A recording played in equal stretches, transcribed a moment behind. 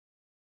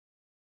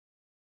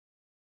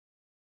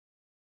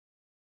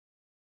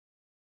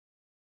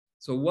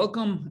So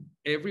welcome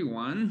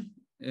everyone.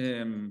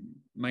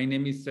 My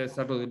name is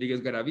Cesar Rodriguez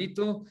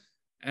Garavito.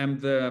 I'm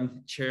the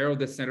chair of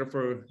the Center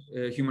for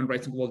Human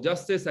Rights and Global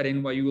Justice at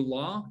NYU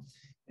Law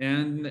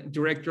and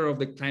director of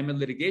the Climate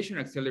Litigation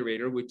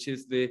Accelerator, which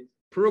is the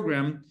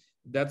program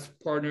that's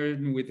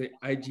partnered with the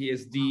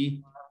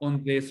IGSD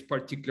on this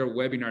particular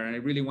webinar. And I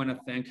really want to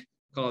thank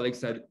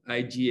colleagues at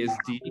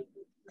IGSD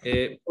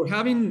for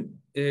having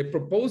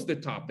proposed the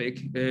topic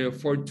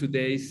for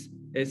today's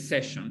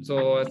session.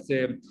 So as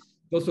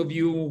those of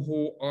you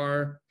who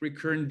are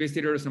recurrent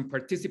visitors and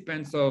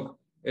participants of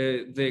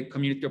the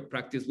Community of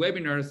Practice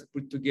webinars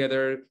put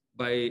together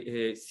by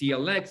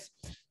CLX,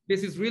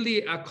 this is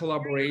really a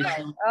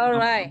collaboration. All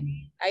right,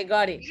 I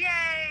got it.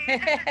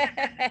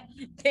 Yay!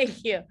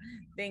 Thank you,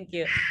 thank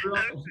you.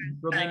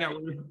 Romina,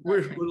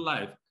 we're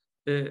live.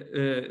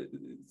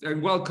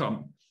 And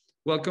welcome,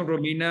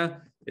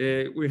 Romina.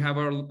 We have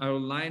our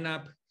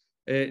lineup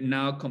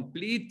now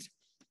complete.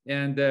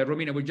 And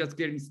Romina, we're just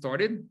getting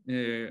started.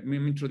 I'm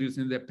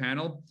introducing the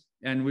panel,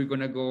 and we're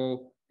gonna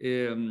go.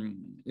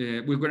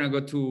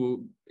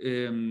 To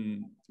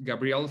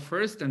Gabriel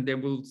first, and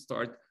then we'll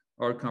start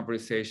our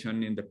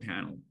conversation in the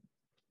panel.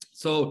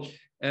 So,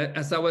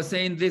 as I was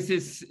saying, this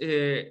is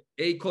a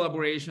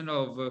collaboration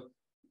of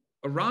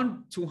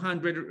around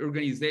 200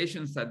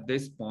 organizations at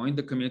this point.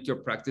 The Community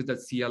of Practice that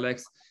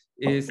CLX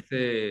is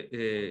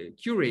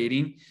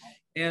curating,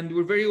 and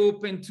we're very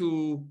open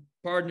to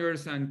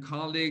partners and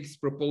colleagues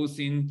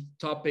proposing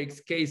topics,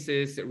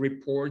 cases,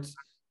 reports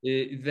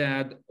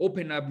that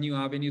open up new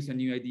avenues and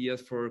new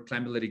ideas for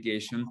climate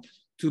litigation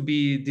to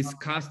be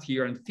discussed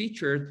here and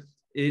featured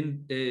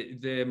in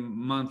the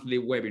monthly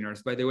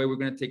webinars. By the way, we're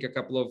going to take a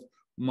couple of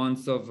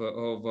months of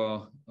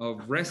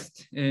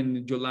rest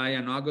in July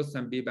and August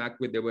and be back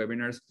with the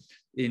webinars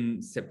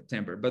in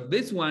September. But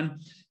this one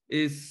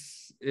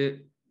is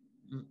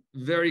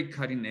very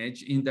cutting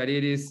edge in that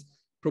it is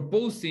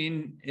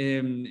proposing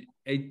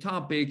a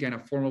topic and a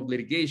form of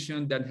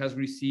litigation that has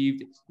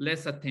received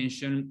less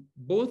attention,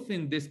 both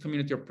in this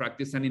community of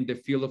practice and in the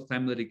field of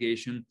climate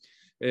litigation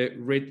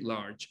writ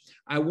large.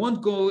 I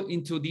won't go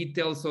into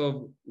details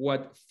of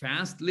what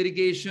fast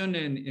litigation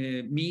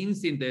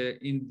means in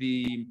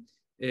the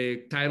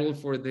title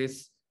for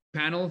this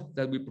panel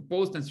that we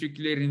proposed and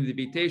circulated in the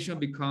invitation,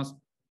 because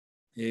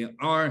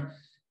our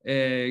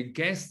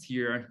guest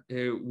here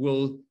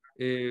will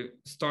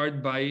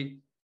start by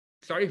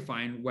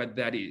clarifying what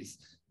that is.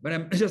 But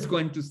I'm just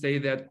going to say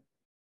that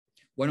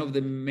one of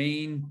the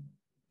main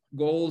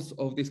goals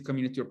of this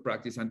community of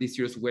practice and this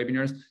year's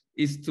webinars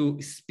is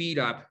to speed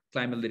up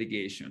climate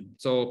litigation.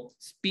 So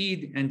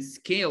speed and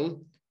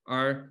scale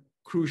are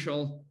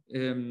crucial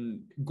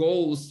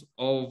goals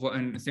of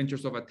and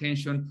centers of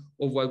attention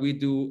of what we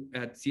do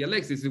at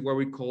CLX. This is what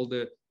we call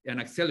an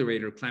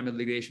accelerator, climate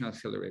litigation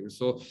accelerator.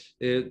 So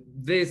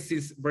this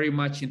is very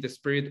much in the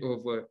spirit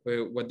of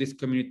what this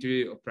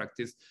community of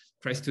practice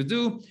tries to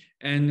do.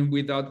 And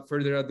without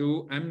further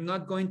ado, I'm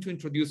not going to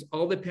introduce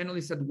all the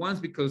panelists at once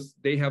because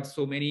they have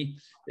so many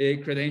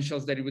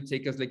credentials that it would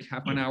take us like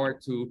half an hour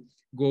to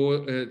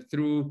go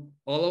through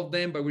all of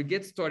them. But we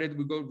get started,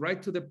 we go right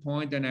to the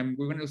point, and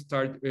we're going to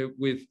start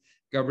with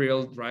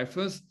Gabriel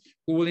Dreyfus,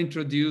 who will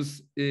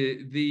introduce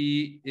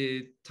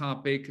the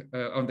topic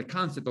on the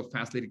concept of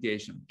fast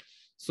litigation.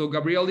 So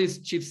Gabrielle is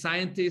chief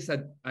scientist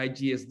at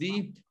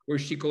IGSD, where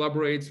she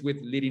collaborates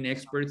with leading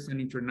experts and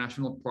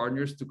international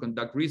partners to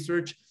conduct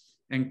research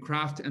and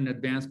craft and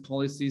advance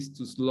policies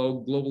to slow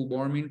global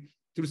warming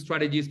through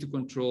strategies to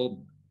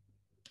control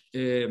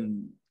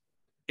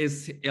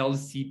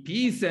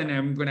SLCPs. And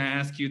I'm going to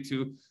ask you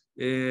to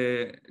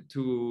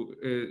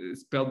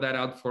spell that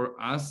out for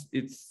us.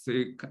 It's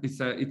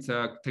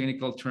a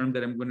technical term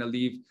that I'm going to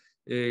leave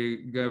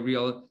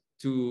Gabrielle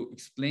to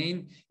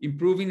explain.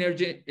 Improving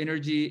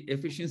energy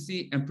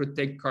efficiency and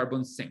protect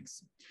carbon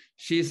sinks.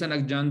 She is an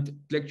adjunct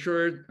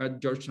lecturer at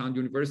Georgetown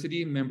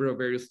University, member of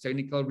various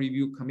technical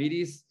review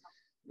committees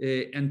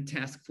and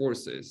task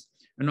forces,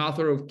 an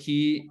author of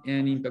key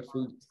and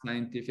impactful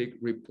scientific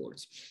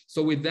reports.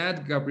 So with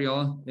that,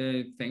 Gabrielle,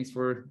 thanks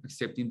for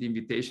accepting the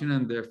invitation,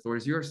 and the floor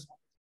is yours.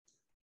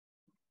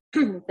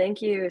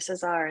 Thank you,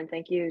 Cesar, and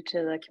thank you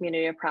to the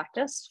Community of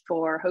Practice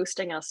for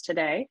hosting us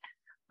today.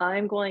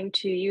 I'm going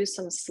to use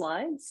some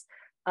slides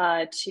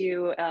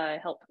to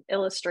help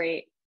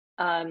illustrate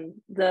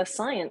the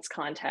science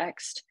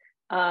context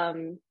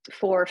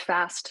for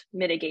fast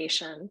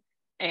mitigation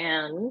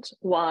and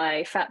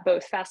why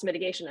both fast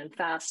mitigation and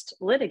fast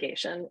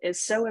litigation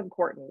is so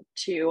important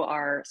to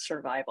our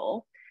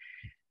survival.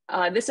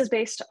 This is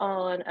based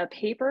on a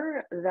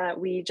paper that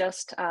we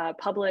just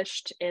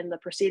published in the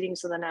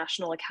Proceedings of the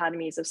National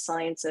Academies of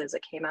Sciences.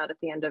 It came out at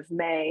the end of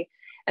May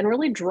and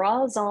really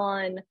draws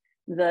on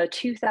the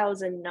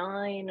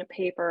 2009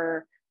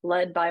 paper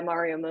led by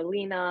Mario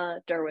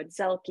Molina, Durwood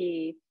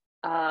Zelke,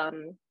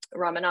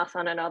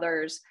 Ramanathan, and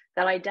others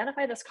that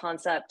identify this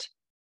concept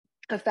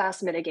of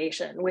fast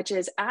mitigation, which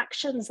is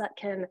actions that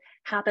can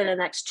happen in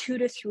the next 2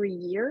 to 3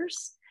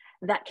 years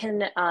that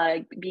can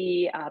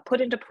be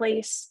put into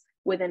place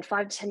within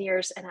 5 to 10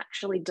 years and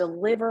actually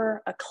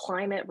deliver a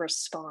climate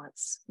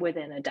response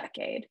within a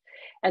decade.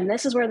 And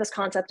this is where this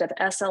concept of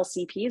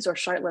SLCPs, or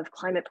short-lived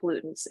climate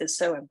pollutants, is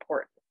so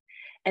important.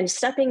 And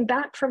stepping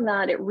back from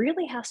that, it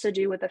really has to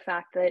do with the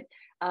fact that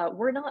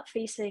we're not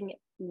facing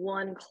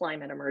one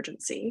climate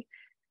emergency.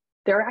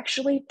 There are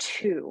actually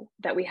two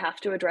that we have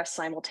to address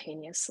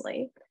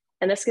simultaneously.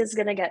 And this is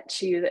going to get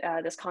to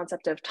this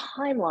concept of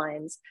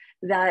timelines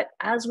that,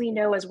 as we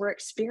know, as we're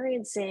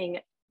experiencing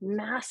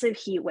massive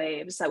heat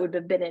waves that would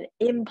have been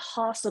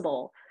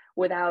impossible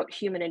without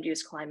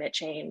human-induced climate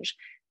change,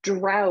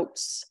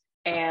 droughts,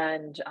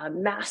 and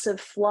massive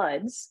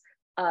floods,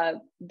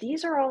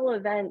 these are all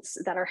events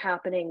that are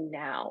happening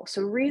now.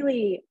 So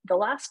really, the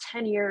last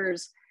 10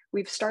 years,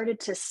 we've started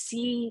to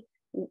see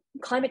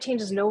climate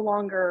change is no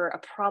longer a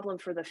problem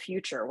for the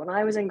future. When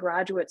I was in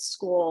graduate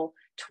school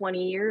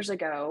 20 years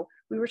ago,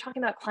 we were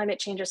talking about climate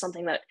change as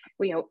something that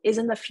is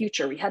in the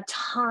future. We had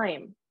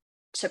time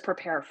to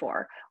prepare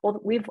for.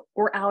 Well,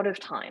 we're out of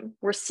time.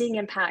 We're seeing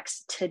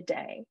impacts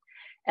today.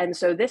 And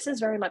so this is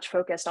very much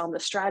focused on the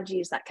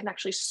strategies that can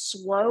actually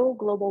slow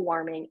global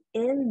warming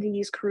in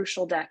these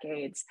crucial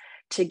decades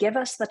to give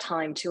us the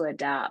time to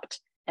adapt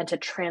and to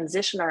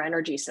transition our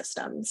energy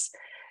systems.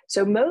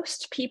 So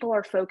most people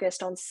are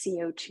focused on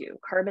CO2,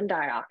 carbon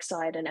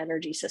dioxide, and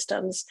energy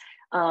systems,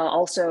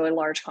 also a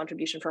large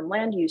contribution from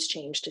land use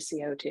change to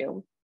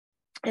CO2.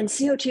 And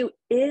CO2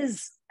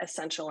 is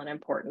essential and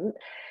important.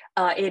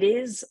 It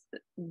is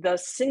the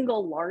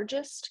single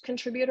largest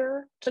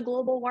contributor to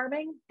global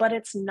warming, but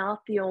it's not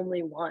the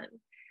only one.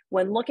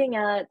 When looking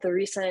at the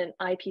recent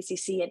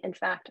IPCC, and in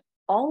fact,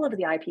 all of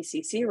the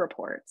IPCC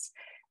reports,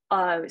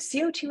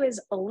 CO2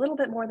 is a little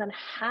bit more than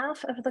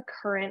half of the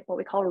current, what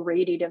we call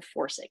radiative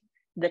forcing,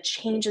 the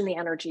change in the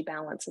energy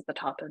balance at the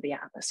top of the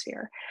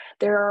atmosphere.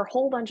 There are a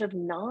whole bunch of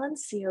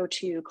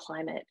non-CO2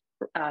 climate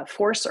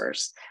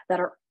forcers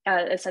that are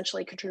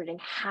essentially contributing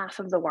half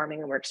of the warming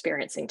that we're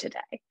experiencing today.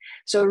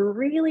 So a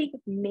really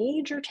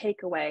major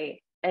takeaway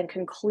and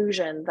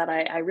conclusion that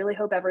I really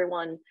hope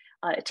everyone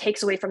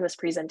takes away from this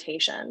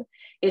presentation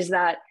is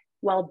that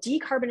while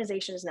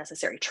decarbonization is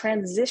necessary,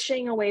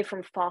 transitioning away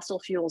from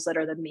fossil fuels that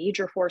are the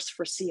major source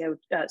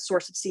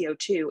of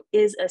CO2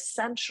 is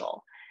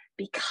essential.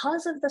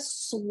 Because of the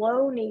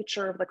slow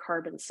nature of the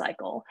carbon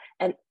cycle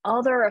and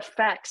other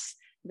effects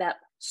that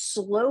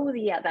slow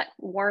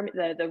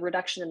the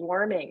reduction in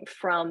warming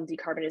from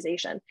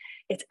decarbonization,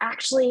 it's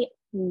actually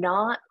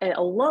not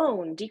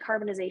alone.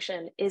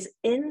 Decarbonization is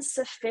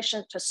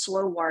insufficient to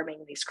slow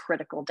warming in these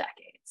critical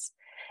decades.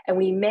 And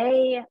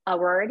we're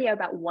already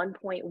about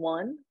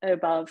 1.1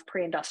 above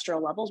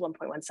pre-industrial levels,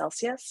 1.1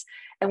 Celsius,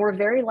 and we're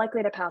very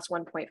likely to pass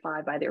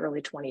 1.5 by the early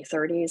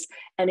 2030s.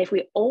 And if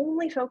we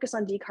only focus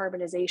on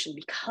decarbonization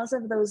because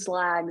of those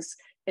lags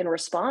in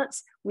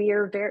response,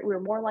 we're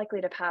more likely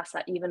to pass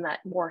that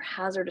more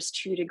hazardous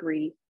 2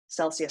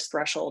 Celsius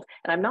threshold.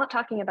 And I'm not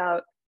talking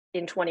about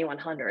in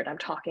 2100, I'm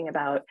talking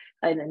about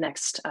in the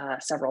next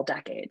several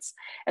decades.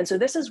 And so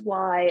this is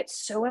why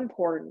it's so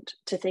important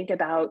to think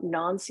about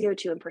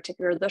non-CO2, in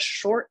particular, the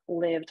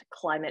short-lived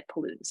climate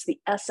pollutants, the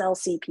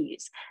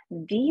SLCPs.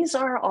 These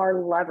are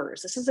our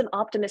levers. This is an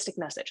optimistic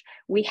message.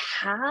 We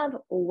have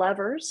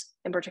levers,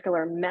 in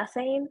particular,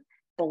 methane,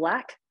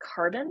 black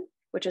carbon,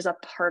 which is a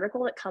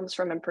particle that comes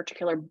from, in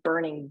particular,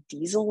 burning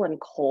diesel and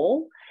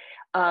coal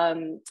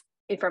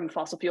from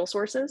fossil fuel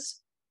sources.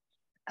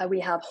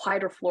 We have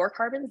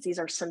hydrofluorocarbons. These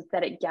are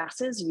synthetic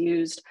gases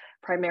used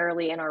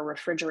primarily in our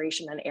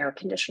refrigeration and air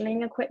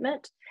conditioning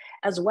equipment,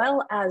 as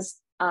well as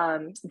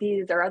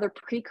there are other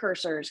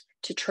precursors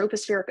to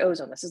tropospheric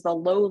ozone. This is the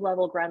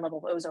low-level,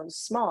 ground-level ozone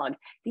smog.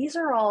 These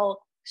are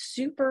all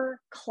super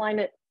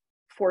climate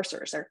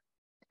forcers. They're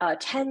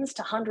tens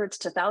to hundreds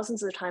to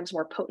thousands of times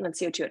more potent than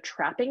CO2 at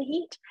trapping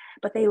heat,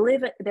 but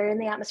they're in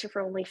the atmosphere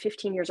for only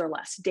 15 years or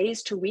less,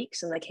 days to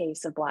weeks in the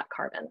case of black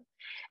carbon.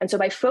 And so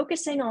by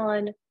focusing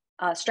on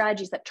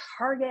strategies that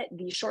target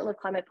these short-lived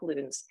climate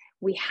pollutants,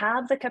 we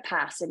have the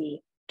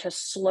capacity to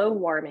slow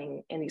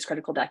warming in these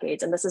critical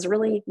decades. And this is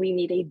really, we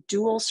need a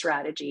dual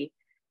strategy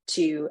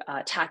to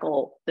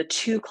tackle the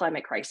two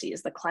climate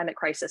crises, the climate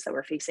crisis that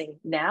we're facing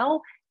now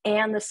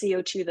and the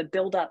CO2, the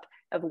buildup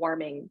of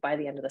warming by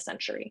the end of the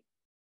century.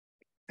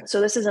 So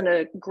this is in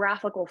a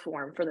graphical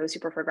form for those who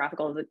prefer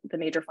graphical, the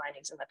major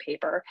findings in the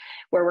paper,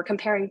 where we're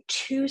comparing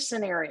two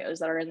scenarios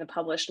that are in the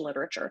published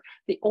literature.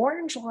 The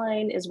orange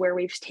line is where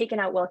we've taken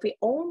out, well, if we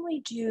only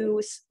do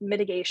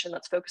mitigation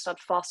that's focused on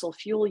fossil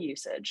fuel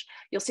usage,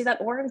 you'll see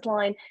that orange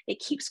line, it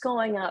keeps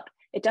going up.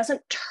 It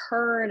doesn't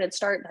turn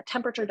the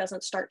temperature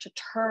doesn't start to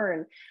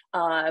turn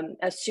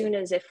as soon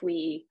as if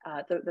we,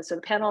 so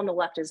the panel on the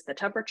left is the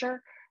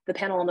temperature. The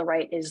panel on the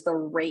right is the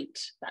rate,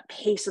 that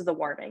pace of the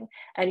warming.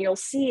 And you'll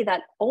see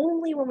that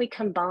only when we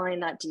combine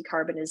that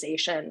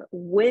decarbonization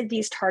with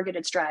these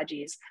targeted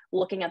strategies,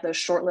 looking at those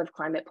short-lived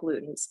climate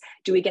pollutants,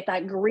 do we get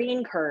that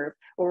green curve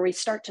where we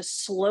start to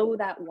slow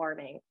that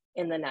warming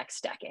in the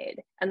next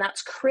decade. And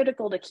that's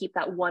critical to keep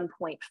that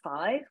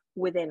 1.5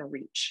 within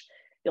reach.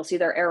 You'll see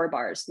there are error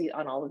bars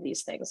on all of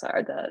these things.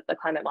 The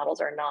climate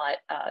models are not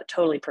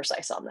totally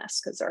precise on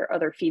this because there are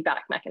other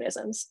feedback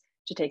mechanisms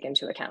to take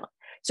into account.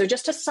 So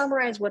just to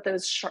summarize what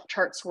those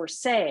charts were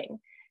saying,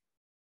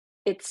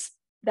 it's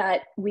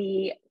that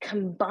we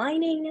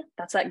combining,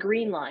 that's that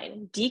green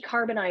line,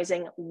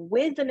 decarbonizing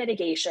with the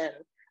mitigation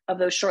of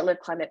those short-lived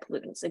climate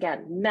pollutants.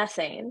 Again,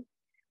 methane,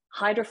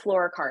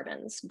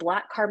 hydrofluorocarbons,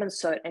 black carbon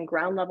soot, and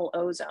ground level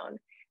ozone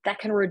that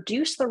can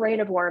reduce the rate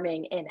of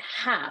warming in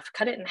half,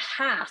 cut it in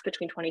half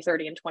between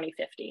 2030 and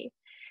 2050,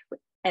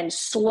 and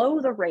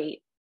slow the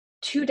rate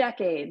 2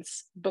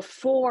 decades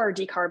before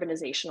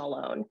decarbonization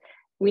alone.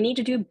 We need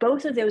to do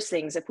both of those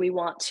things if we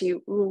want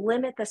to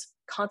limit this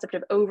concept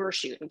of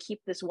overshoot and keep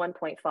this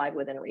 1.5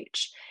 within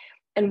reach.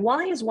 And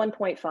why is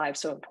 1.5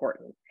 so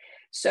important?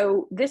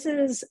 So this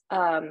is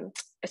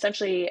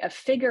essentially a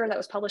figure that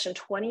was published in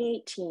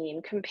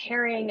 2018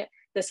 comparing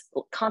this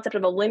concept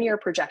of a linear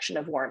projection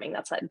of warming.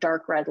 That's that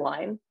dark red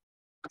line.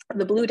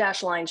 The blue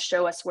dashed lines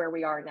show us where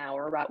we are now.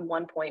 We're about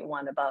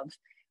 1.1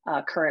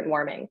 above current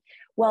warming.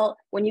 Well,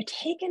 when you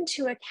take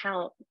into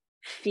account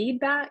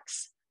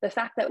feedbacks, the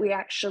fact that we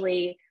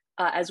actually,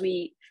 as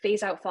we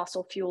phase out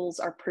fossil fuels,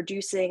 are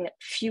producing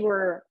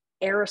fewer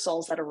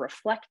aerosols that are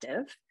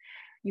reflective,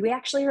 you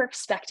actually are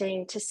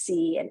expecting to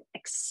see an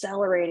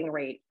accelerating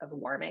rate of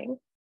warming.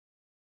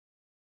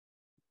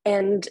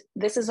 And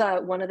this is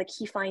one of the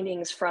key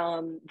findings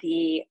from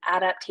the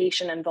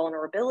Adaptation and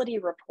Vulnerability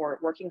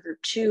Report, Working Group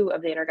 2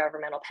 of the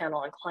Intergovernmental Panel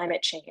on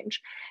Climate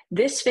Change.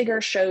 This figure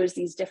shows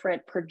these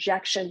different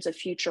projections of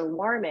future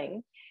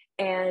warming,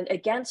 and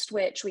against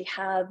which we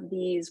have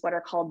these what are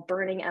called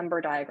burning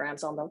ember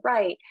diagrams on the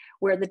right,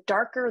 where the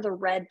darker the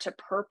red to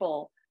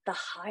purple, the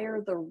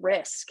higher the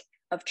risk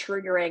of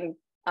triggering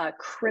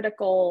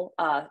critical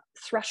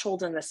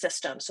thresholds in the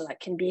system. So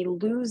that can be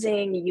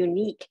losing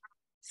unique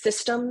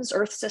systems,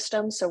 Earth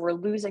systems. So we're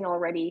losing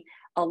already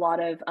a lot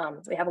of,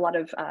 we have a lot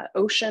of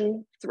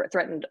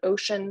threatened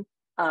ocean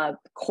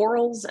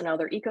corals and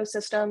other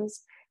ecosystems.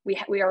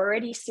 We are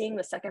already seeing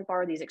the second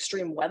bar, these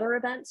extreme weather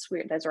events.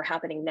 Those are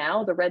happening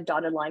now. The red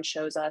dotted line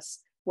shows us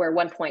where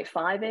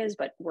 1.5 is,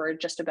 but we're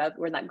just about,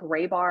 we're in that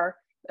gray bar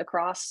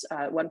across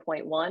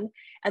 1.1.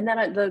 And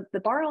then the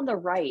bar on the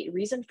right,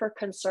 reason for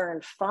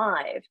concern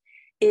 5,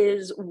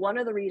 is one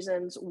of the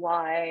reasons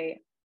why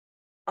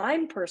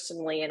I'm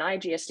personally, and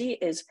IGSD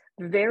is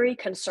very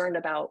concerned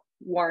about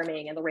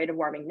warming and the rate of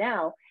warming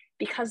now,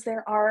 because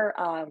there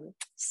are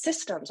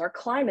systems, our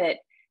climate,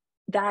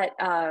 that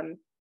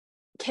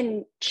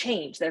can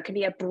change. There can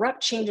be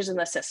abrupt changes in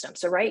the system.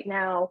 So right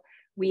now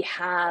we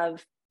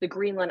have the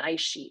Greenland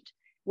ice sheet.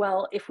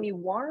 Well, if we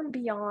warm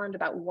beyond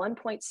about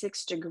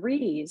 1.6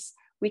 degrees,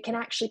 we can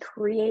actually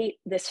create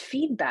this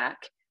feedback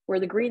where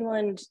the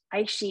Greenland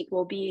ice sheet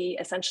will be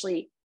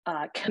essentially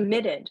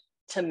committed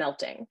to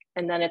melting.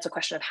 And then it's a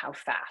question of how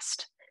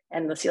fast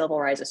and the sea level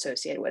rise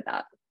associated with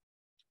that.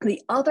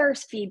 The other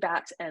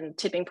feedbacks and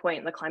tipping point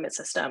in the climate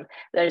system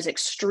that is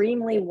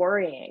extremely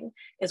worrying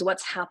is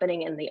what's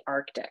happening in the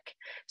Arctic.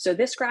 So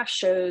this graph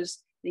shows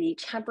the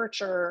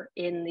temperature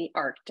in the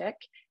Arctic,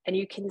 and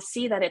you can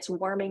see that it's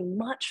warming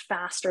much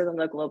faster than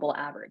the global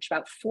average,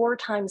 about 4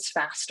 times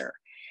faster.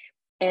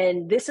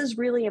 And this is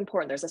really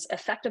important. There's this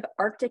effect of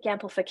Arctic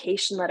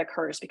amplification that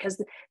occurs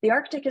because the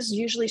Arctic is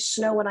usually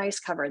snow and ice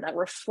cover that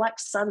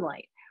reflects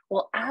sunlight.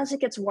 Well, as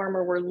it gets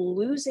warmer, we're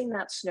losing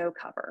that snow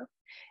cover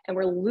and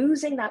we're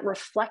losing that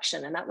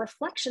reflection, and that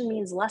reflection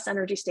means less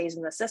energy stays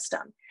in the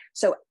system.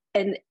 So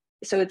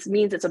it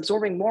means it's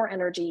absorbing more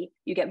energy,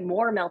 you get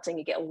more melting,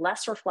 you get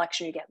less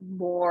reflection, you get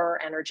more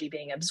energy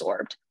being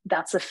absorbed.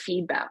 That's a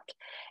feedback.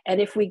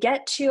 And if we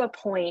get to a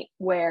point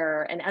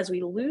where, and as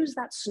we lose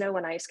that snow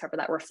and ice cover,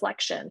 that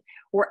reflection,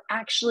 we're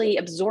actually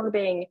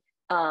absorbing,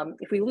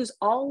 if we lose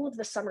all of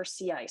the summer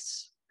sea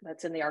ice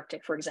that's in the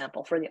Arctic, for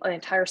example, for the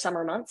entire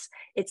summer months,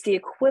 it's the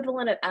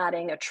equivalent of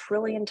adding 1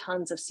 trillion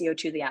tons of CO2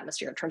 to the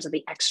atmosphere in terms of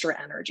the extra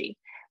energy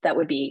that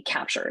would be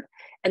captured.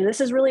 And this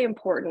is really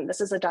important.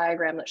 This is a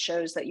diagram that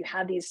shows that you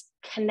have these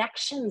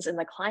connections in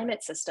the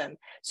climate system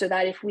so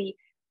that if we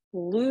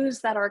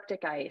lose that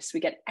Arctic ice, we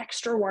get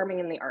extra warming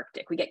in the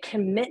Arctic, we get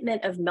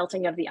commitment of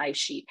melting of the ice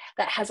sheet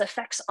that has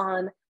effects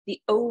on the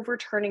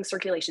overturning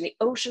circulation, the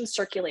ocean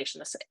circulation,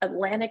 this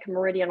Atlantic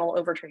meridional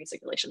overturning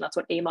circulation, that's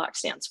what AMOC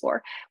stands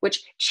for,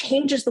 which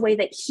changes the way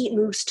that heat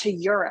moves to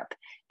Europe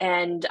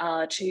and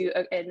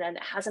then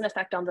has an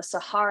effect on the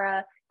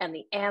Sahara and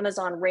the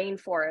Amazon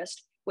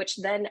rainforest, which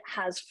then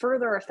has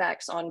further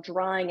effects on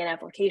drying and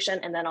application,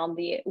 and then on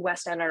the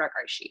West Antarctic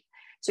ice sheet.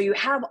 So you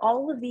have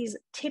all of these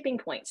tipping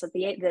points that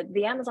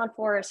the Amazon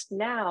forest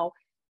now,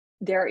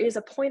 there is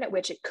a point at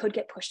which it could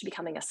get pushed to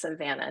becoming a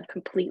savanna and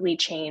completely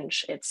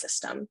change its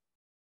system.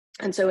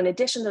 And so in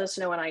addition to the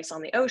snow and ice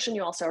on the ocean,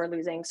 you also are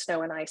losing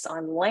snow and ice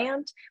on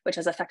land, which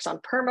has effects on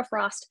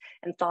permafrost,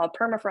 and thaw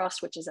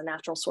permafrost, which is a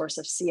natural source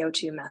of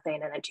CO2,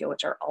 methane, and NTO,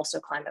 which are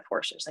also climate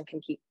forcers and can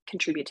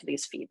contribute to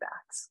these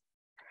feedbacks.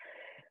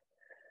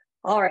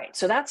 All right,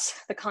 so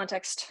that's the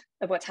context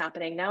of what's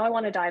happening. Now I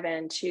want to dive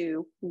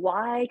into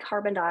why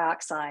carbon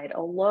dioxide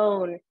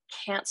alone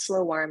can't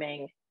slow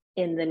warming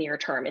in the near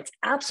term. It's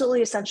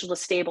absolutely essential to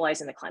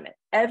stabilizing the climate.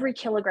 Every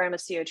kilogram of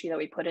CO2 that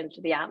we put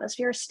into the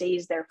atmosphere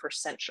stays there for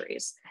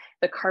centuries.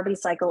 The carbon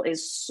cycle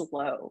is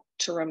slow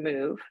to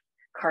remove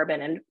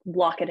carbon and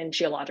lock it in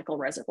geological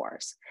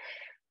reservoirs.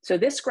 So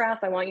this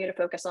graph, I want you to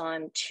focus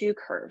on two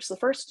curves. The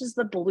first is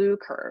the blue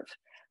curve.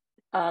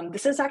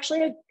 This is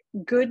actually a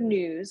good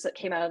news that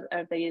came out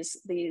of these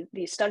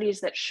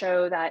studies that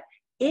show that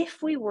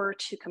if we were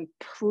to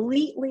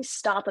completely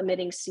stop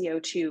emitting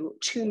CO2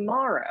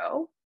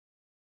 tomorrow,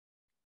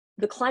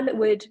 the climate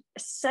would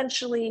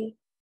essentially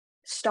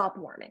stop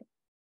warming.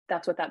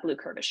 That's what that blue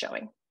curve is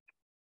showing.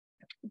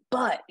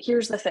 But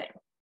here's the thing.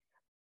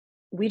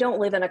 We don't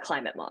live in a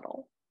climate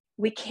model.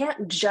 We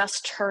can't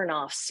just turn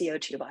off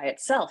CO2 by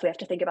itself. We have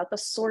to think about the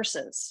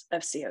sources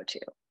of CO2.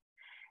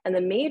 And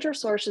the major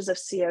sources of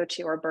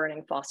CO2 are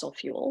burning fossil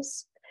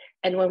fuels.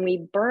 And when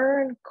we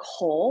burn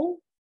coal,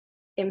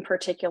 in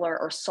particular,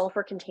 or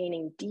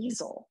sulfur-containing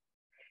diesel,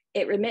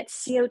 it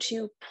emits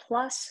CO2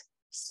 plus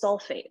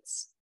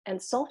sulfates. And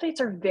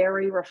sulfates are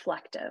very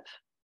reflective.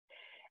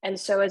 And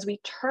so as we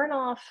turn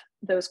off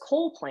those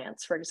coal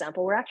plants, for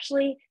example, we're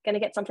actually going to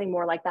get something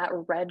more like that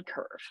red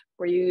curve,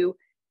 where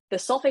the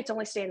sulfates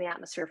only stay in the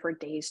atmosphere for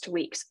days to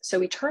weeks. So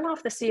we turn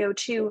off the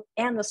CO2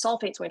 and the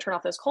sulfates when we turn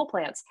off those coal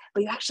plants,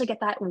 but you actually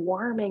get that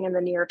warming in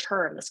the near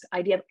term, this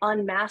idea of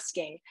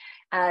unmasking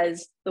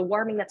as the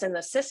warming that's in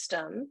the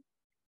system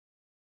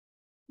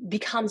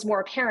becomes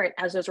more apparent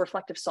as those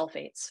reflective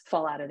sulfates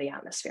fall out of the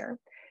atmosphere.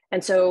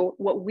 And so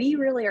what we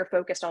really are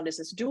focused on is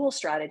this dual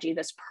strategy,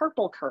 this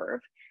purple curve,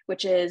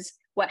 which is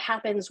what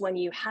happens when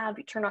you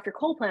turn off your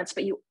coal plants,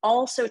 but you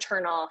also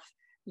turn off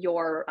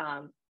your,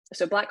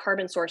 so black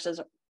carbon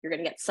sources, you're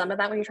going to get some of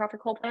that when you turn off your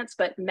coal plants,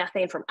 but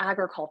methane from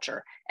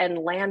agriculture and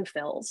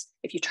landfills,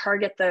 if you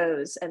target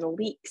those, and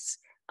leaks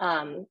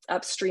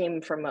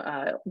upstream from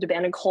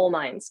abandoned coal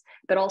mines,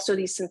 but also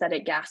these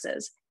synthetic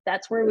gases,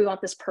 that's where we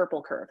want this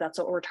purple curve. That's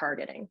what we're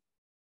targeting.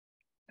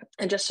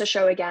 And just to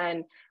show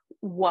again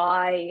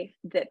why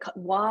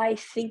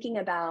thinking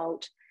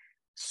about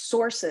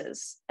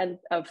sources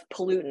of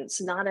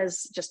pollutants, not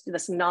as just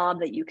this knob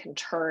that you can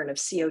turn of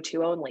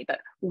CO2 only, but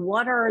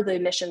what are the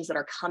emissions that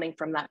are coming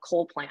from that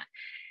coal plant?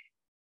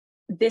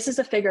 This is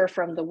a figure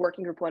from the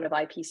Working Group 1 of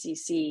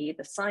IPCC,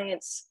 the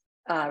science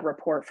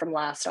report from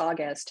last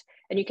August.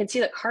 And you can see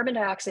that carbon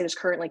dioxide is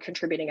currently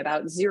contributing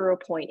about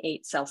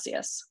 0.8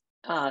 Celsius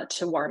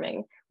to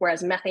warming,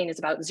 whereas methane is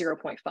about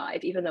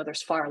 0.5. Even though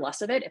there's far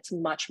less of it, it's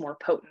much more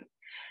potent.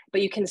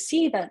 But you can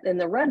see that in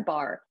the red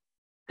bar,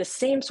 the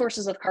same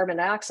sources of carbon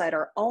dioxide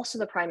are also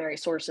the primary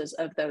sources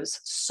of those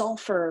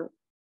sulfur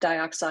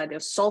dioxide,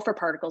 those sulfur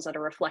particles that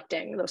are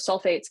reflecting, those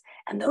sulfates,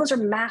 and those are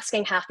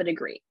masking 0.5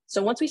 degree.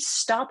 So once we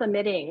stop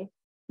emitting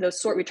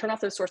we turn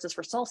off those sources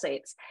for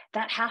sulfates,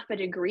 that 0.5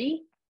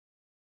 degree,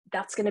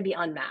 that's going to be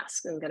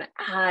unmasked and going to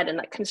add and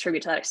that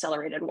contribute to that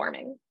accelerated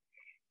warming.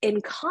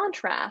 In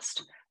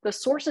contrast, the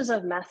sources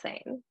of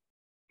methane,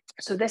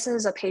 so this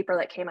is a paper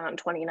that came out in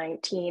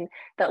 2019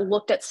 that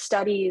looked at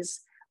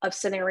studies of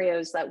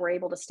scenarios that were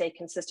able to stay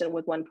consistent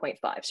with 1.5.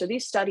 So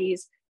these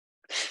studies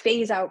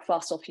phase out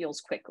fossil fuels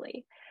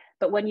quickly.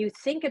 But when you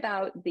think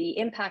about the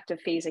impact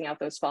of phasing out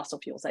those fossil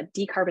fuels, that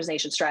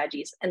decarbonization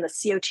strategies and the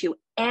CO2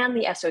 and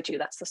the SO2,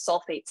 that's the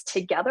sulfates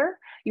together,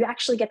 you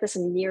actually get this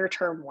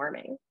near-term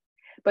warming.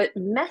 But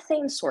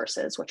methane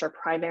sources, which are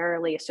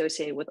primarily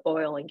associated with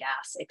oil and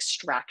gas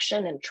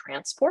extraction and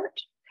transport,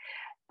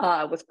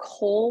 with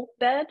coal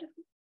bed,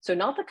 so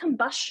not the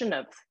combustion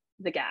of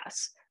the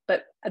gas,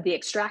 but the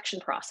extraction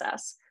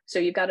process. So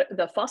you've got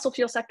the fossil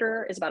fuel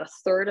sector is about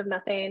 1/3 of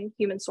methane,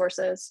 human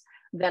sources.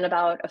 Then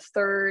about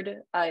 1/3,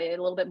 a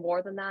little bit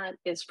more than that,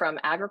 is from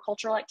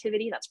agricultural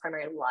activity. That's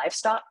primarily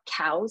livestock,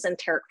 cows, and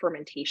enteric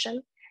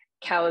fermentation.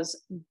 Cows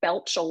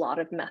belch a lot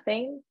of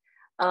methane.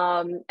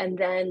 And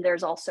then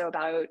there's also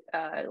about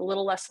a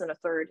little less than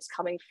 1/3 is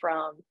coming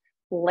from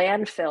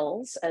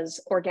landfills as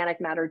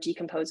organic matter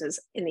decomposes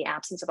in the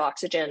absence of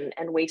oxygen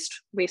and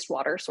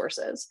wastewater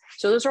sources.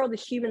 So those are all the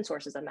human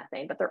sources of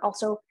methane, but there are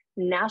also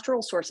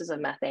natural sources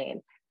of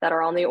methane that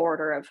are on the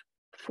order of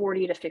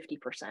 40 to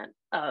 50%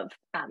 of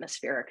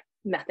atmospheric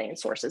methane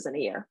sources in a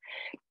year.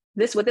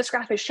 What this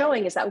graph is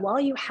showing is that while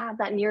you have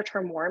that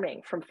near-term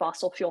warming from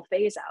fossil fuel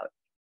phase out,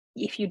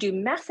 if you do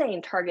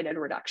methane targeted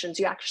reductions,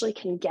 you actually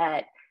can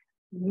get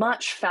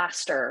much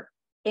faster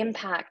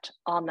impact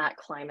on that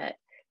climate.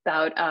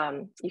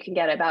 You can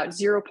get about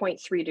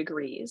 0.3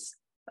 degrees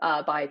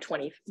by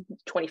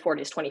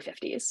 2040s,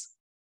 2050s.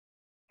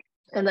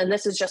 And then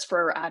this is just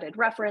for added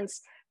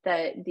reference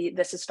that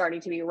this is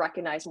starting to be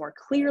recognized more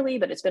clearly,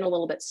 but it's been a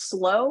little bit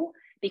slow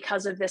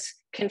because of this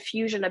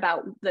confusion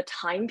about the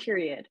time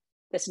period,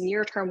 this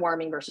near-term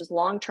warming versus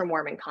long-term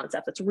warming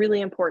concept. That's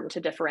really important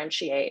to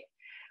differentiate.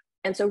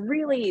 And so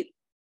really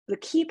the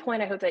key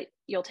point I hope that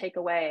you'll take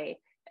away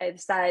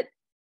is that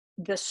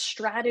the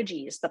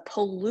strategies, the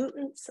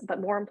pollutants, but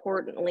more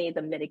importantly,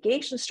 the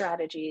mitigation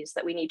strategies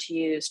that we need to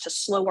use to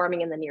slow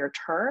warming in the near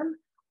term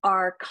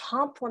are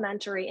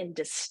complementary and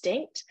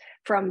distinct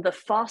from the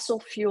fossil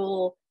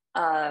fuel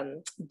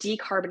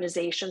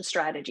decarbonization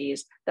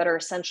strategies that are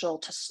essential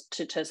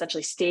to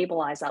essentially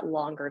stabilize that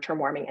longer term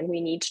warming. And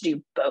we need to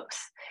do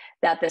both.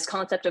 That this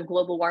concept of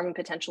global warming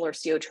potential or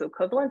CO2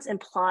 equivalents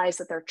implies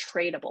that they're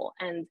tradable,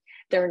 and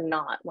they're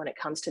not when it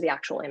comes to the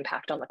actual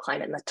impact on the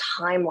climate and the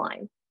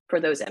timeline for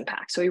those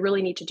impacts. So we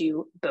really need to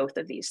do both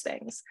of these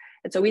things.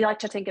 And so we like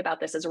to think about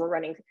this as we're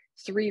running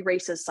 3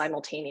 races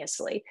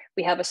simultaneously.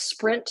 We have a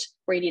sprint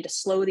where you need to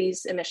slow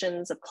these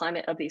emissions of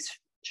these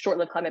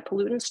short-lived climate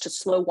pollutants to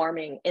slow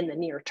warming in the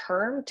near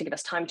term to give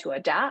us time to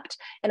adapt,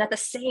 and at the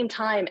same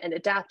time and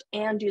adapt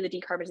and do the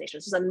decarbonization.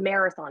 This is a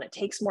marathon. It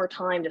takes more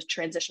time to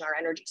transition our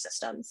energy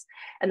systems.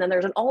 And then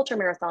there's an ultra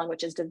marathon,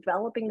 which is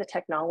developing the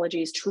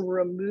technologies to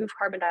remove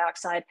carbon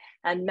dioxide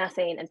and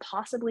methane and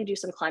possibly do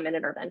some climate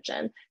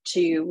intervention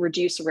to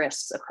reduce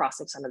risks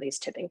across some of these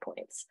tipping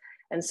points.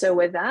 And so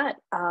with that,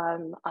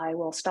 I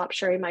will stop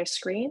sharing my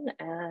screen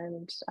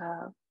and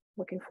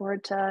looking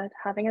forward to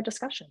having a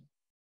discussion.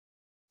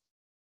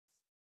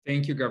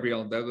 Thank you,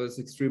 Gabrielle. That was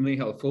extremely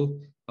helpful.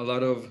 A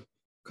lot of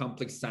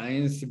complex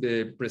science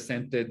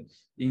presented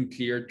in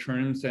clear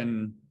terms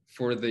and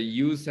for the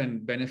use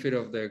and benefit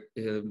of the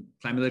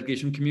climate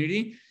litigation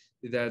community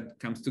that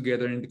comes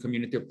together in the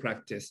community of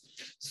practice.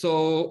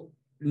 So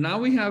now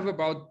we have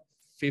about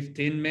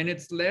 15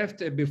 minutes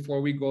left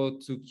before we go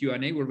to Q&A.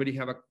 We already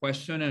have a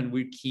question and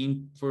we're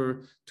keen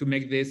to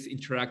make this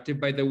interactive.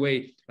 By the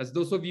way, as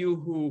those of you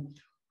who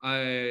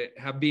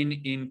have been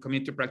in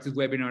community practice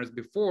webinars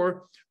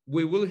before,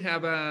 we will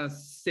have a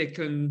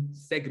second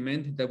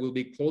segment that will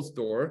be closed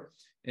door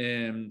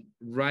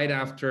right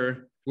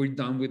after we're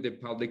done with the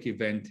public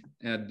event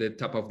at the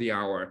top of the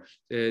hour.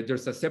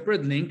 There's a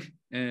separate link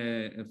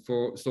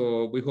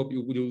so we hope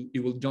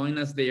you will join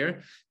us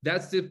there.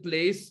 That's the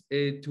place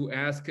to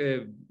ask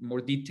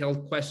more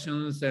detailed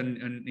questions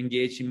and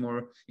engage in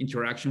more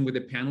interaction with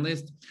the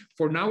panelists.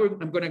 For now,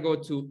 I'm going to go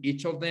to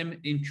each of them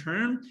in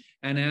turn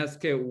and ask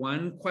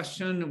one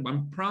question,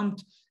 one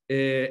prompt,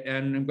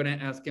 and I'm going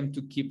to ask them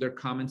to keep their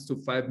comments to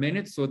 5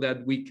 minutes so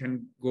that we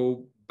can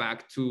go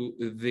back to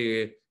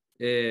the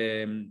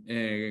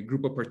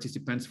group of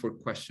participants for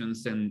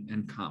questions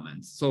and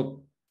comments.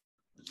 So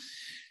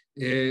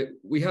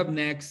we have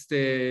next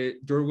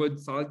Durwood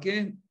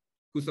Salke,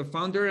 who's a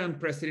founder and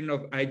president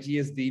of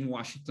IGSD in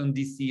Washington,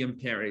 DC and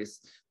Paris,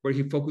 where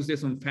he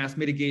focuses on fast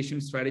mitigation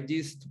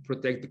strategies to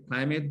protect the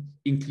climate,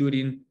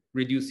 including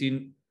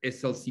reducing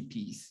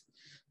SLCPs.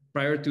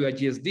 Prior to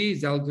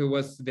IGSD, Salke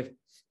was the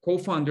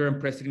co-founder and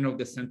president of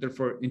the Center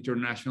for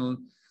International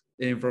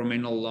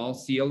Environmental Law,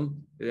 SEAL,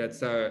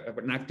 that's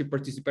an active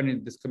participant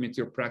in this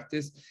community of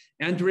practice,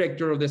 and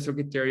director of the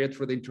Secretariat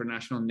for the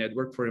International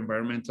Network for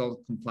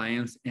Environmental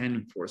Compliance and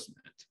Enforcement.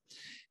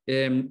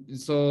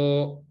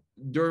 So,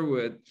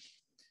 Durwood,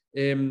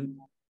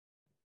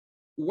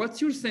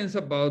 what's your sense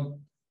about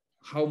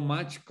how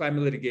much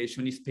climate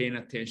litigation is paying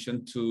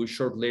attention to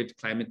short-lived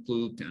climate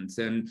pollutants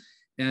and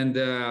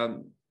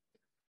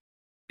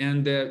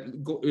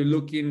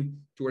looking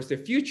towards the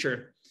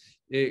future?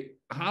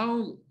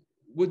 How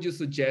would you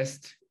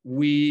suggest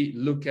we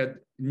look at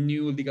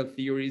new legal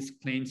theories,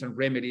 claims, and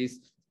remedies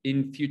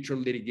in future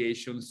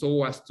litigation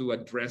so as to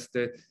address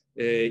the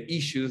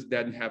issues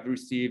that have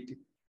received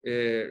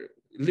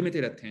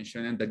limited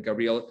attention and that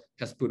Gabrielle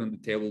has put on the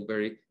table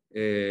very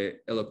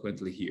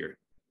eloquently here?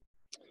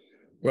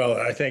 Well,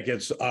 I think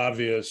it's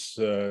obvious,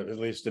 at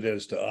least it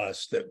is to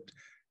us, that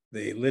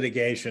the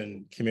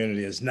litigation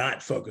community is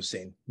not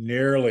focusing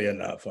nearly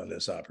enough on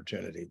this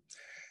opportunity.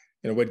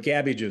 You know, what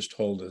Gabby just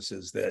told us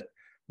is that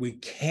we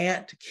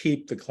can't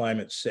keep the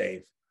climate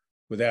safe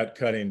without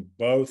cutting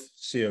both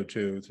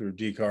CO2 through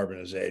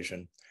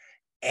decarbonization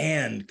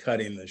and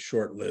cutting the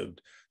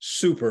short-lived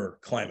super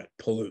climate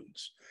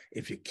pollutants.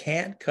 If you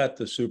can't cut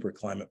the super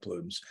climate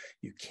pollutants,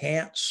 you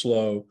can't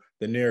slow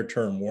the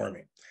near-term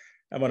warming.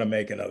 I want to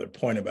make another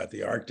point about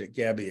the Arctic.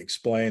 Gabby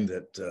explained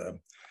that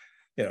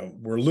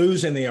we're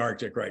losing the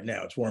Arctic right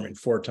now. It's warming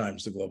 4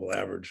 times the global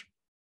average.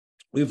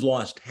 We've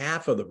lost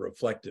half of the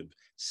reflective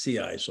sea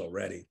ice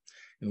already,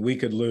 and we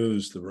could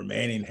lose the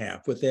remaining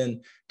half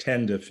within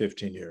 10 to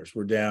 15 years.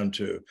 We're down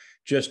to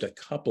just a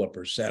couple of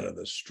 % of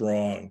the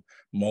strong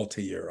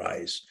multi-year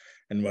ice.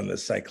 And when the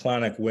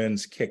cyclonic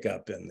winds kick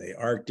up in the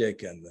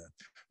Arctic and the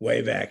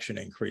wave action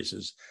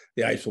increases,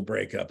 the ice will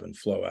break up and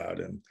flow out.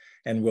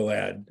 And we'll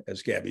add,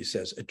 as Gabby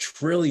says, 1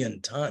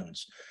 trillion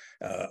tons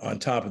on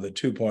top of the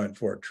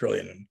 2.4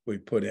 trillion we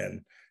put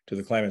in to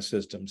the climate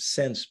system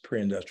since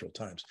pre-industrial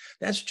times.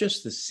 That's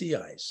just the sea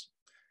ice.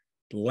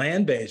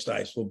 Land-based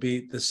ice will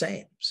be the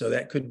same. So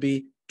that could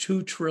be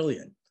 2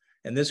 trillion.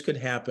 And this could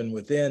happen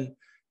within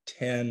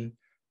 10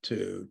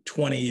 to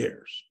 20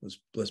 years.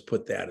 Let's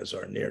put that as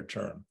our near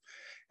term.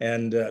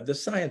 And the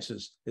science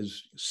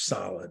is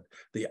solid.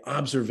 The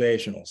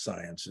observational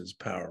science is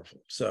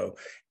powerful. So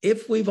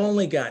if we've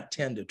only got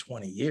 10 to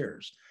 20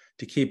 years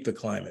to keep the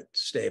climate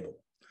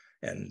stable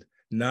and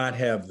not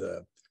have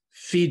the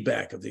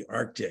feedback of the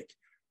Arctic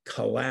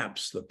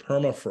collapse the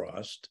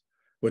permafrost,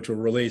 which will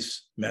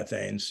release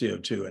methane,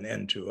 CO2, and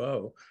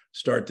N2O,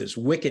 start this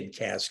wicked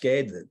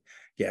cascade that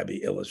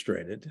Gabby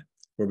illustrated,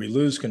 where we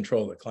lose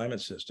control of the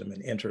climate system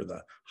and enter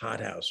the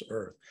hothouse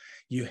Earth,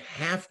 you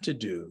have to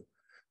do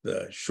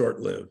the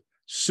short-lived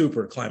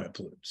super climate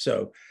pollutants.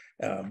 So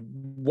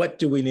what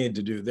do we need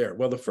to do there?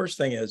 Well, the first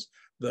thing is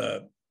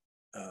the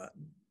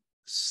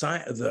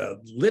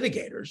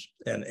litigators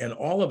and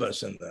all of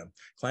us in the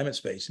climate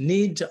space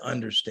need to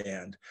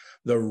understand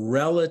the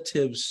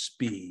relative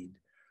speed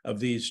of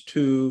these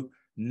two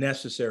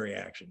necessary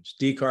actions: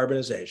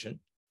 decarbonization,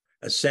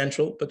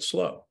 essential but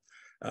slow.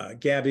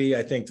 Gabby,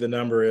 I think the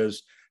number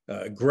is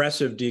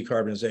aggressive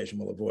decarbonization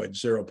will avoid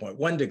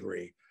 0.1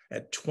 degree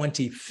at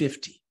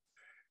 2050.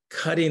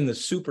 Cutting the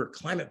super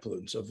climate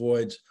pollutants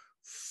avoids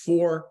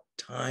 4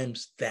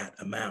 times that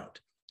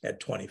amount at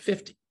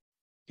 2050.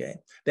 Okay,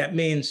 that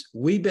means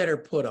we better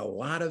put a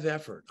lot of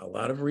effort, a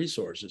lot of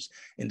resources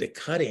into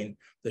cutting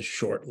the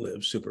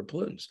short-lived super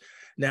pollutants.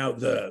 Now,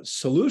 the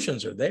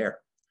solutions are there.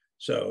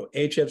 So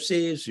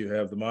HFCs, you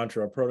have the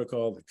Montreal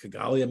Protocol, the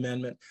Kigali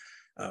Amendment,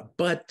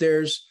 but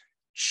there's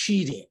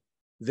cheating.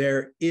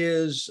 There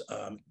is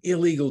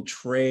illegal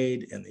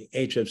trade in the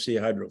HFC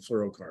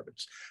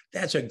hydrofluorocarbons.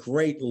 That's a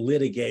great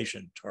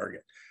litigation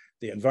target.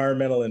 The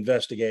Environmental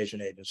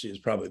Investigation Agency is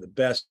probably the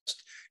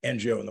best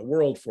NGO in the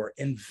world for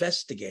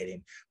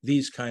investigating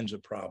these kinds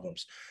of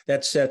problems.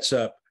 That sets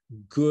up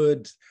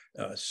good,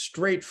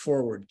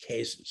 straightforward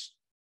cases.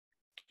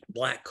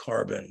 Black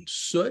carbon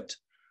soot,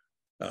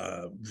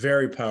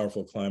 very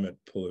powerful climate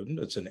pollutant.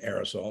 It's an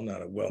aerosol,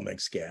 not a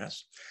well-mixed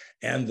gas.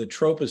 And the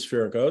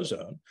tropospheric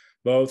ozone,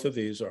 both of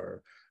these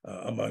are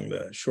among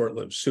the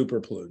short-lived super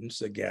pollutants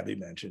that Gabby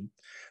mentioned.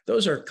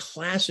 Those are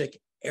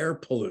classic air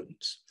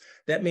pollutants.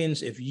 That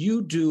means if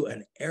you do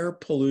an air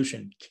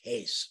pollution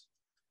case,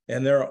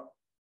 and there are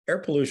air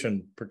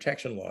pollution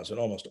protection laws in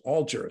almost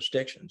all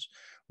jurisdictions,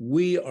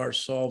 we are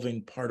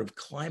solving part of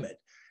climate.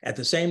 At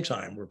the same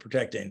time, we're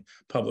protecting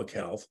public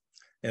health.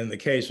 And in the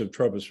case of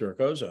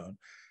tropospheric ozone,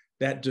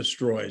 that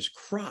destroys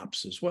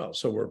crops as well.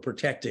 So we're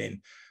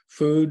protecting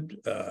food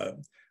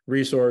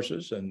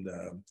resources and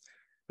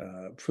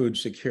food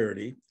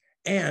security,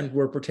 and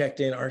we're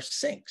protecting our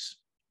sinks.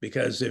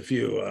 Because if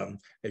you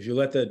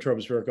let the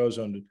tropospheric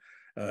ozone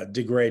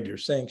degrade your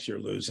sinks, you're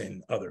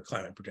losing other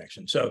climate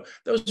protection. So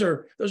those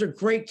are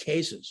great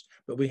cases,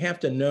 but we have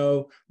to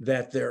know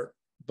that they're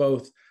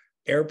both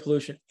air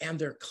pollution and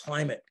they're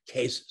climate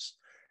cases.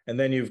 And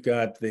then you've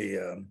got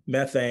the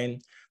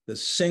methane, the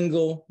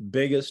single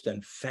biggest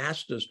and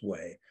fastest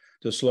way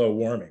to slow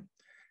warming.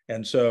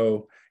 And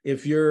so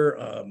if you're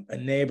a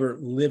neighbor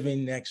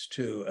living next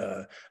to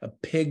a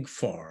pig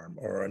farm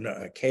or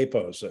a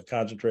capos, a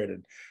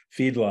concentrated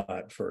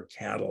feedlot for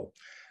cattle,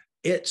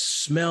 it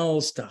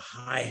smells to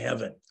high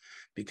heaven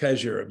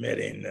because you're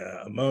emitting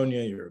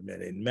ammonia, you're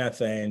emitting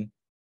methane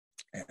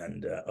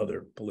and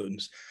other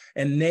pollutants.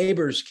 And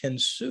neighbors can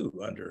sue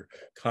under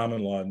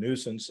common law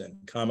nuisance and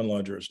common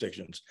law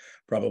jurisdictions,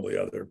 probably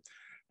other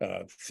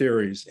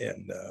theories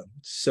in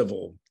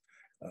civil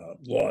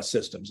law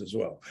systems as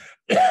well.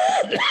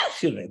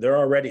 Excuse me. There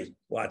are already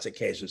lots of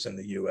cases in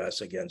the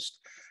US against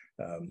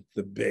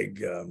the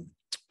big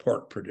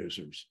pork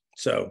producers.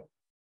 So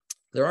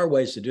there are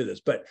ways to do this,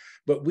 but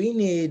we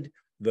need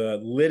the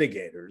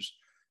litigators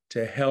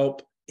to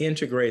help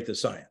integrate the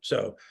science.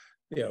 So,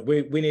 you know,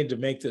 we need to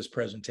make this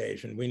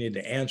presentation. We need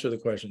to answer the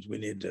questions. We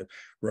need to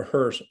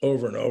rehearse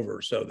over and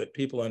over so that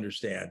people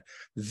understand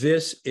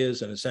this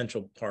is an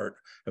essential part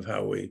of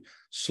how we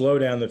slow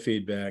down the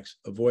feedbacks,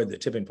 avoid the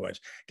tipping points.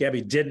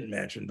 Gabby didn't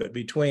mention, but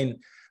between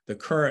the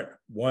current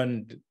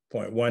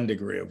 1.1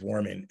 degree of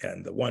warming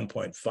and the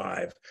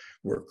 1.5,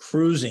 we're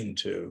cruising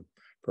to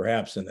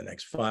perhaps in the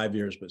next 5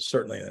 years, but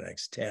certainly in the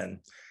next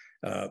 10.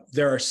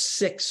 There are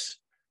 6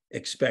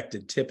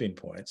 expected tipping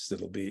points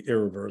that'll be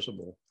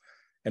irreversible.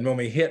 And when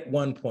we hit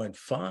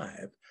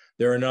 1.5,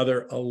 there are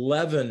another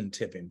 11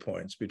 tipping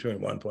points between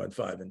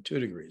 1.5 and 2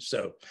 degrees.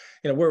 So,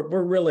 you know,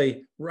 we're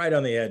really right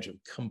on the edge of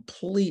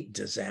complete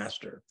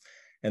disaster.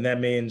 And that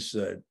means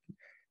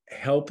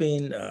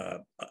helping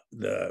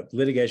the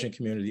litigation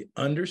community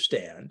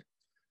understand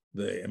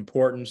the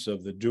importance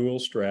of the dual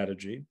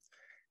strategy,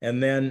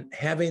 and then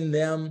having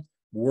them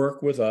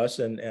work with us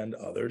and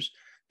others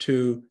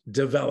to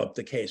develop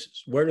the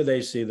cases. Where do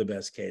they see the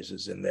best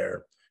cases in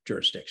their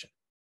jurisdiction?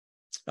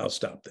 I'll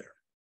stop there.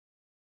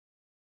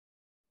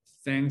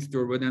 Thanks,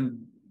 Durban.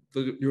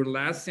 And your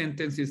last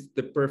sentence is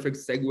the perfect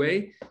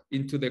segue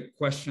into the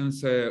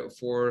questions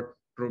for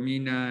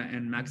Romina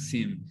and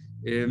Maxime.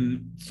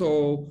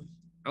 So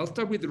I'll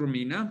start with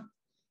Romina,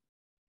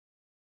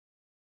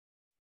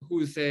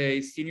 who's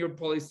a senior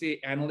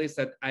policy analyst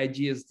at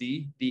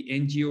IGSD, the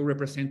NGO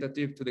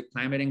representative to the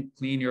Climate and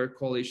Clean Air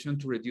Coalition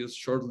to reduce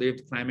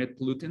short-lived climate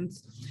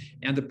pollutants,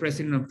 and the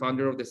president and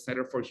founder of the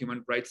Center for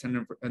Human Rights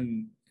and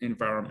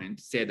Environment,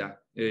 CEDA,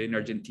 in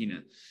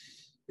Argentina.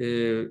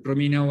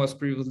 Romina was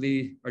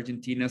previously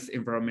Argentina's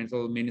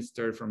environmental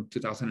minister from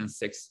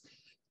 2006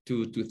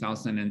 to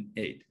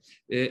 2008.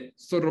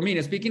 So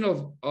Romina, speaking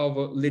of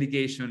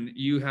litigation,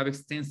 you have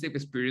extensive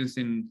experience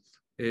in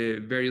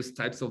various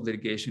types of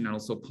litigation and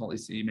also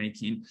policy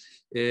making,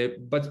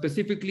 but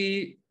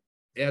specifically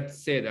at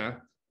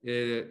SEDA,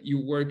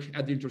 you work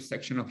at the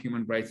intersection of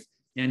human rights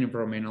and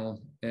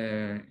environmental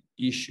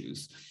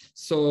issues.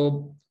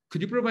 So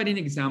could you provide any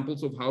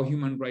examples of how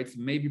human rights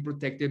may be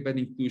protected by the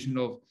inclusion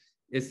of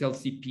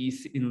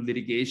SLCPs in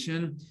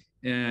litigation?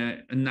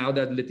 And now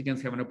that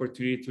litigants have an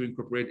opportunity to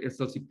incorporate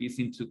SLCPs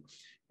into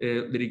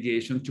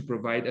litigation to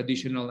provide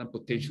additional and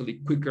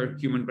potentially quicker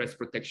human rights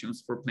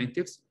protections for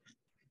plaintiffs?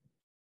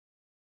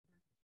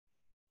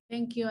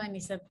 Thank you, and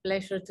it's a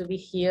pleasure to be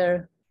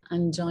here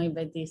and joined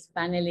by these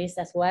panelists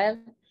as well.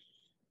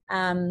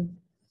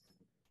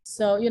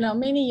 So, you know,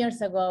 many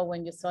years ago,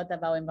 when you thought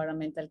about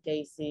environmental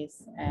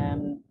cases,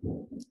 you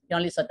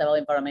only thought about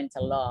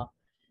environmental law,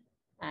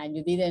 and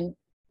you didn't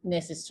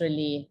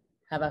necessarily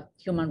have a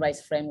human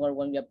rights framework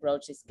when you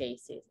approach these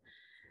cases.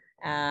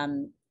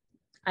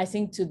 I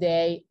think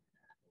today,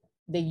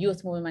 the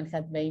youth movement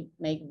has made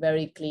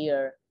very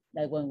clear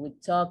that when we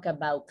talk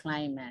about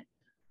climate,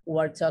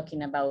 we're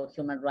talking about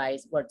human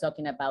rights, we're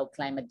talking about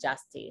climate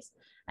justice,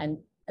 and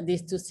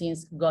these two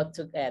things go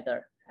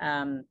together.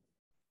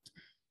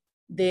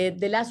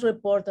 The last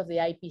report of the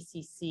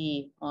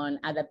IPCC on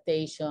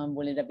adaptation,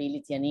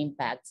 vulnerability, and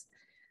impacts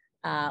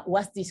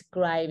was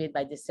described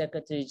by the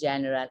Secretary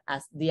General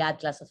as the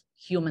Atlas of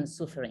human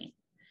suffering.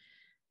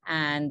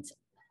 And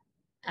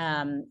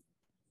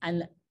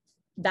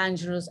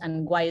dangerous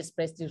and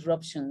widespread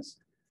disruptions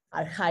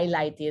are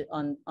highlighted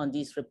on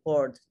this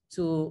report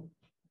to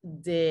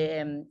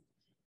the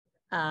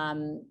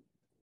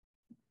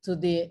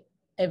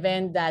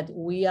event that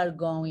we are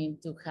going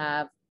to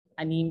have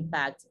an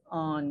impact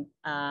on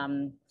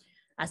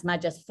as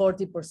much as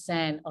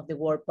 40% of the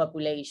world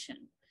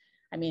population.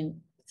 I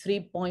mean,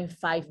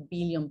 3.5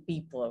 billion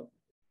people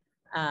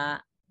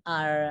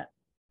are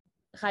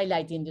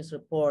highlighting this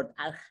report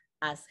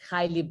as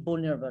highly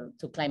vulnerable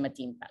to climate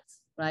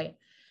impacts, right?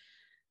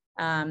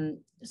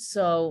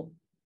 So,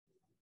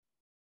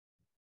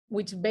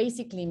 which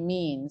basically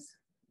means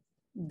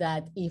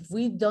that if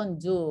we don't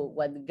do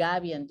what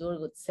Gabby and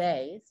Durgut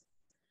says,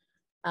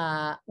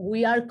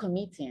 we are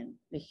committing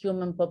the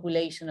human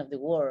population of the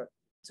world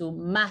to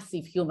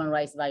massive human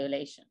rights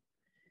violation.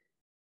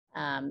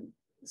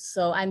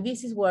 So, and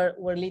this is where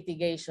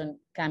litigation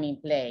come in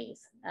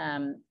place.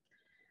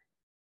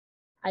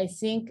 I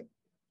think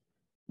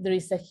there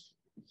is a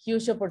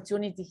huge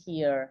opportunity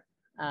here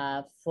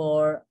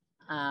for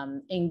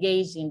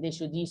engaging the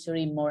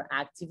judiciary more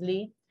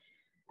actively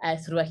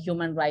through a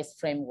human rights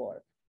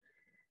framework.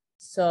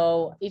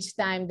 So each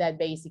time that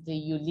basically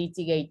you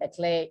litigate a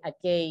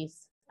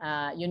case,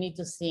 you need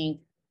to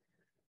think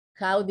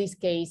how this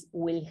case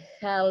will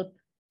help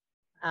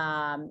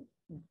on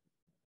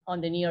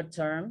the near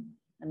term.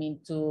 I mean,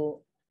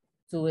 to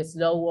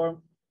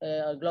slow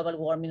global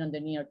warming on the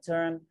near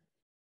term,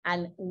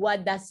 and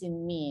what does it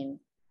mean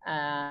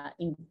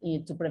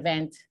to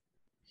prevent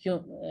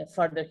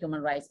further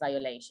human rights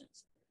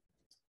violations.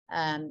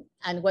 And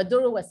what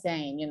Duru was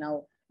saying, you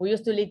know, we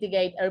used to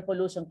litigate air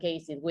pollution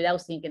cases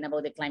without thinking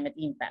about the climate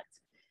impact.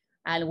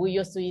 And we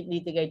used to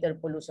litigate air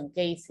pollution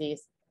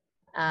cases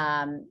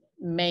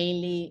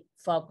mainly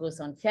focused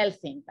on health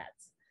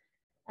impacts.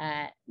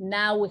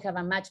 Now we have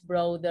a much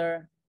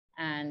broader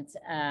and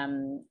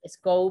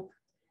scope,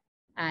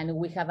 and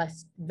we have a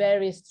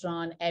very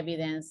strong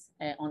evidence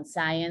on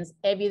science,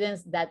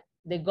 evidence that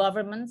the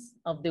governments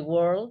of the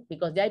world,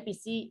 because the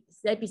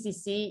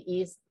IPCC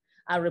is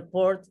a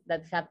report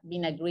that have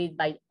been agreed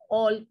by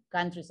all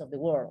countries of the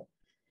world.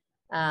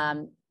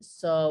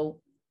 So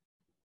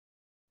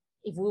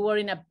if we were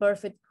in a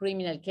perfect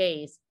criminal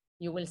case,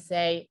 you will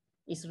say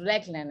it's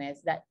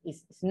recklessness, that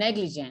it's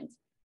negligent,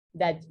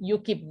 that you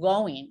keep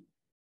going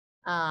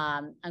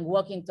and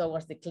walking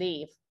towards the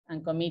cliff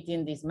and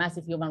committing this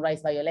massive human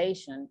rights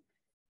violation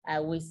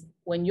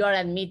when you are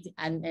admit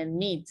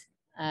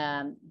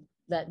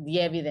the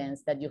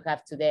evidence that you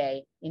have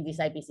today in this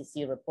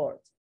IPCC report,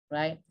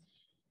 right?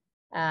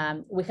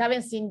 We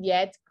haven't seen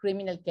yet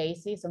criminal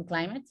cases on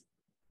climate.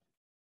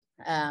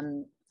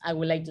 I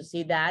would like to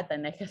see that,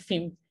 and I have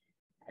been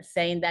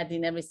saying that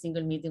in every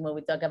single meeting where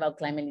we talk about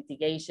climate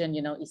litigation.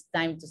 You know, it's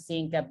time to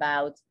think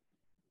about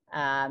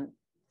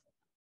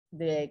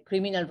the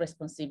criminal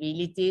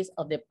responsibilities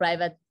of the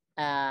private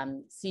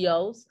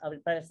CEOs, of the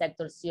private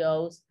sector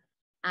CEOs,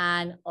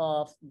 and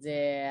of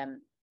the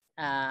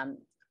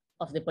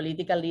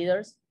political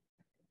leaders,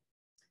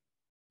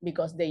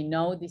 because they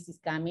know this is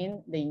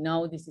coming, they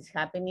know this is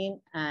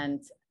happening,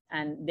 and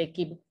they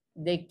keep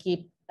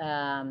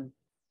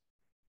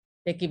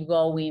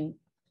going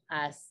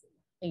as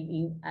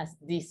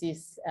this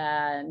is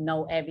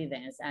no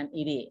evidence, and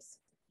it is.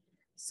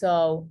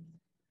 So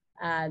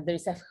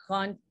there's a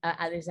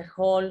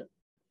whole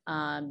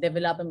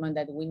development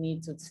that we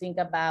need to think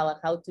about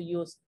how to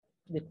use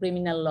the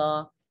criminal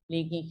law,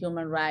 linking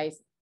human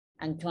rights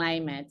and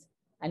climate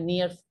and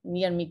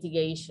near-term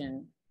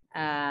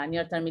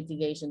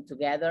mitigation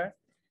together.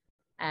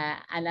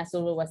 And as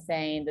Uru was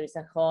saying, there is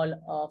a whole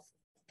of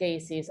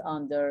cases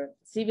under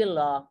civil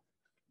law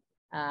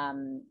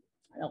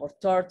or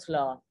tort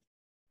law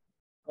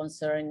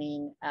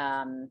concerning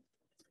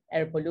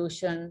air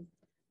pollution,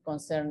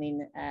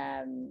 concerning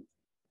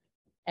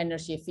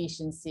energy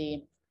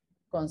efficiency,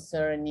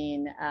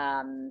 concerning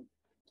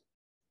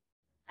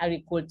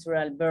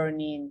agricultural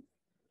burning,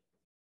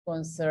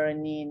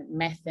 concerning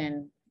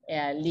methane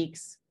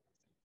leaks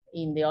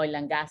in the oil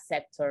and gas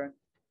sector.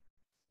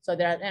 So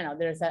there are,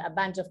 there's a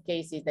bunch of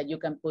cases that you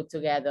can put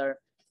together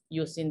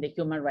using the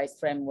human rights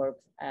framework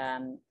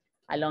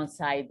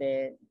alongside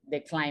the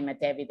climate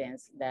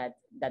evidence that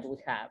we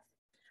have.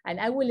 And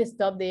I will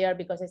stop there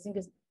because I think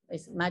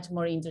it's much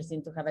more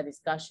interesting to have a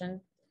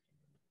discussion.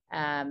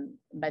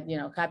 But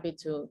happy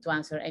to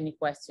answer any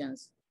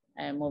questions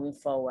moving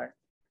forward.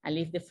 And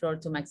leave the floor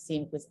to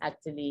Maxime, who's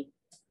actually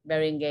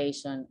very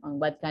engaged on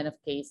what kind of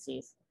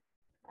cases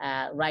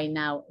right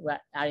now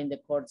are in the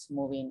courts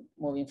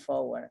moving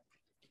forward.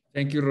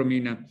 Thank you,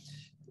 Romina.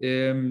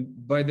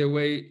 By the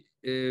way,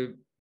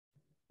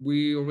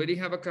 we already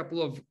have a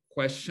couple of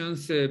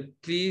questions.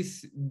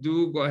 Please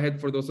do go ahead.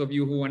 For those of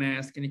you who want to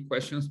ask any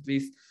questions,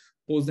 please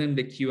post them in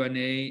the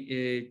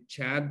Q&A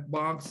chat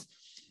box.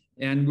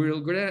 And we're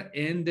going to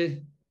end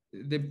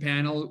the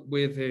panel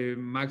with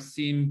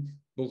Maxime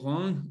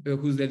Bourron,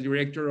 who's the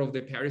director of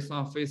the Paris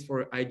office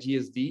for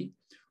IGSD,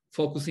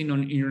 focusing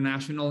on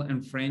international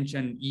and French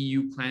and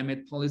EU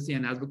climate policy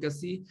and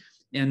advocacy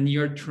and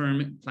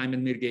near-term climate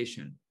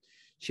mitigation.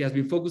 She has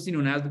been focusing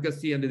on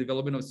advocacy and the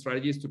development of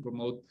strategies to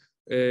promote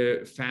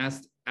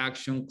fast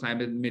action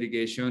climate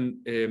mitigation,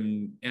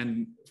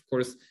 and of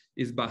course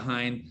is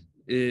behind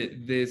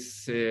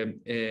this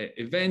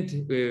event.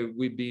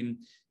 We've been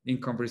in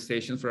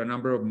conversations for a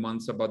number of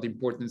months about the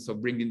importance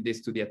of bringing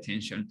this to the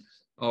attention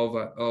of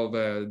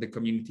the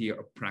community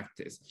of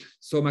practice.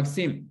 So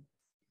Maxime,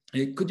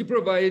 could you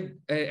provide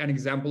an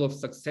example of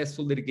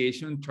successful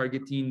litigation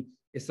targeting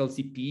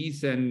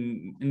SLCPs,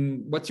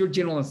 and what's your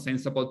general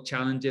sense about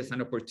challenges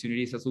and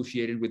opportunities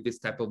associated with this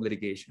type of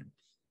litigation?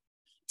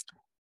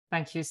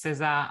 Thank you,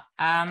 Cesar.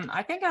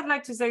 I think I'd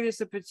like to take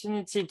this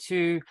opportunity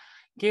to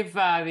give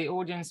the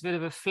audience a bit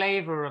of a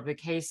flavor of the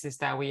cases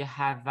that we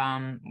have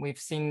we've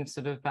seen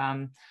sort of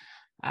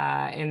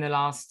in the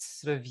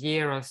last sort of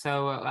year or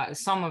so.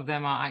 Some of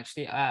them are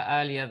actually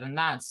earlier than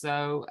that.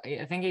 So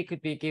I think it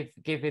could be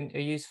given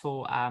a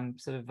useful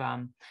sort of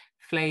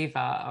flavor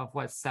of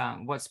what's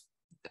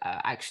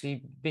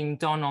actually being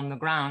done on the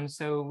ground.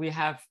 So we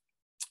have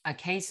a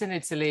case in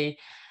Italy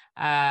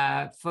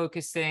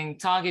targeting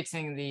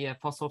the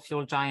fossil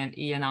fuel giant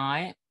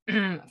Eni.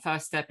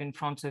 First step in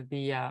front of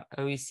the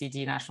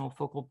OECD national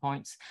focal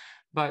points,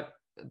 but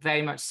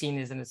very much seen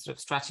as a sort of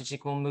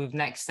strategical move.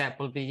 Next step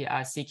will be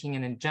seeking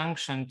an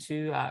injunction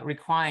to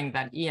requiring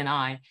that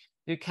Eni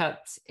to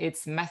cut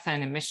its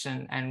methane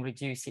emission and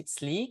reduce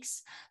its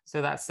leaks.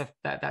 So that's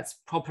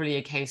properly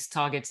a case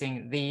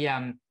targeting the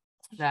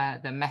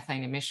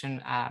methane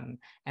emission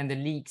and the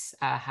leaks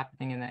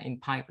happening in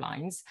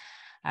pipelines.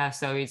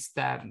 So it's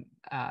the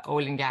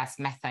oil and gas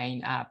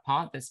methane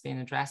part that's been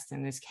addressed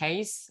in this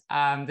case.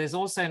 There's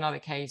also another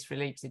case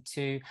related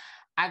to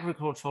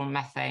agricultural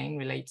methane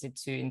related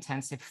to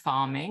intensive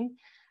farming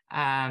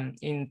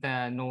in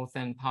the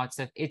northern parts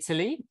of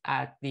Italy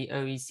at the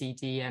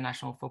OECD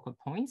national focal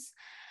points.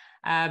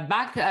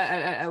 Back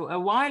a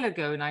while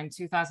ago, now in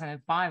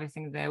 2005, I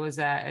think there was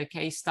a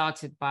case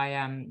started by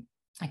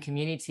a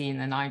community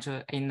in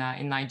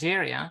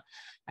Nigeria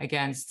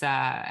against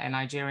a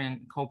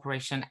Nigerian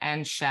corporation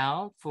and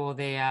Shell for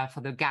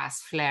the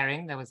gas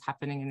flaring that was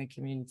happening in the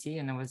community,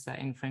 and it was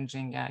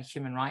infringing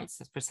human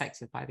rights as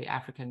protected by the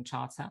African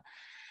Charter.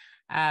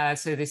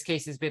 So this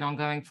case has been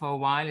ongoing for a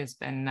while. It's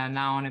been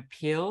now on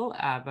appeal,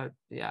 but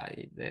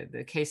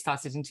the case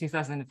started in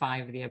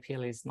 2005. The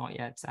appeal is not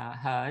yet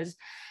heard.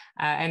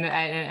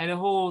 And a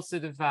whole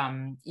sort of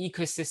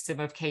ecosystem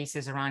of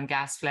cases around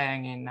gas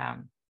flaring in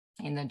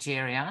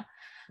Nigeria.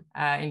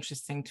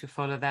 Interesting to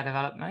follow their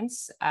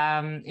developments.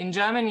 In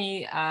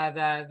Germany,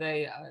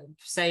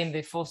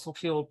 the fossil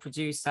fuel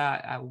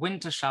producer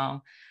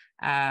Wintershall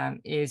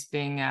is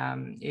being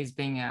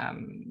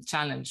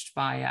challenged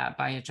by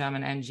a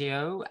German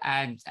NGO,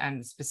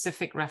 and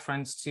specific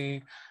reference to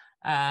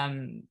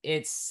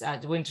its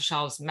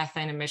Wintershall's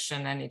methane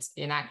emission and its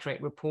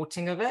inaccurate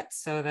reporting of it.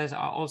 So there's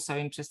also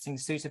interesting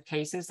suite of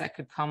cases that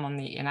could come on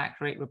the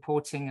inaccurate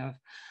reporting of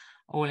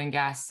oil and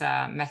gas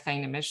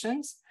methane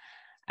emissions.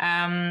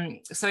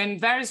 So in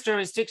various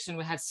jurisdictions,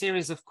 we had a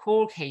series of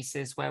core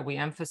cases where we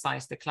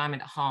emphasized the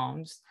climate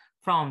harms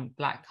from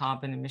black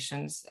carbon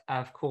emissions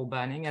of coal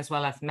burning, as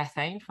well as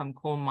methane from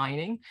coal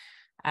mining.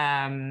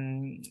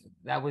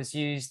 That was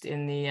used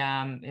in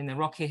the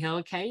Rocky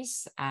Hill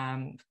case,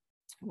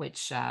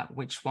 which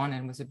won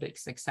and was a big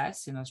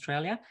success in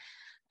Australia.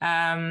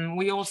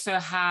 We also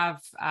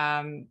have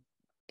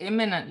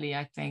imminently,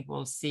 I think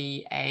we'll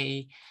see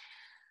a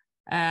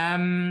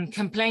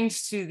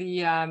complaints to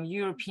the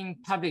European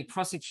Public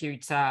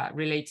Prosecutor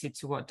related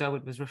to what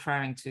Dawood was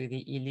referring to,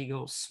 the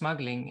illegal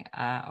smuggling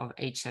of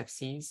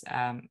HFCs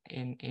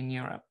in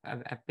Europe,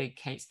 a big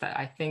case that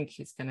I think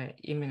is going to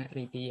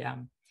imminently be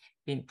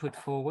being put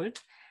forward.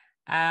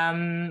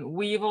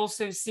 We've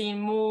also seen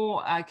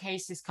more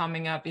cases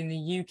coming up in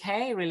the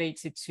UK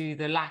related to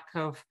the lack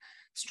of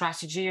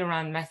strategy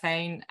around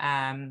methane.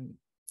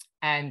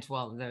 And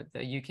well,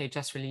 the UK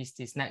just released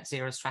its net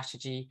zero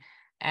strategy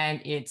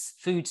and its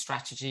food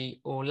strategy,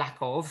 or lack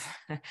of,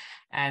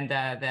 and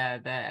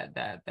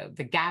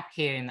the gap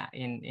here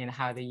in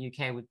how the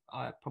UK would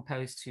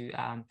propose to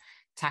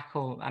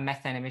tackle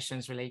methane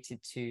emissions related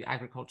to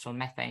agricultural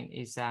methane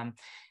is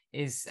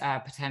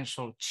a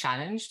potential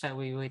challenge that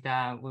we've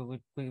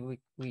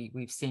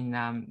seen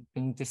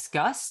being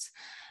discussed.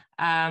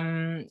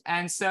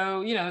 And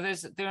so, you know,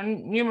 there are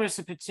numerous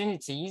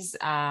opportunities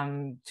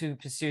to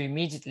pursue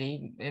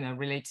immediately, you know,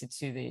 related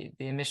to the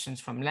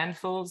emissions from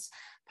landfills,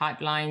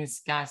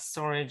 pipelines, gas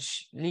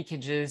storage,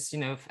 leakages, you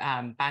know,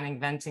 banning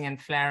venting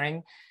and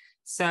flaring.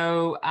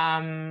 So,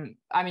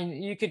 I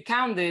mean, you could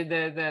count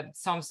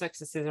some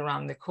successes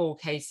around the core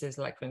cases,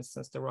 like, for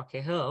instance, the Rocky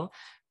Hill.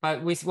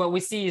 But what we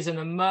see is an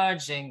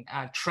emerging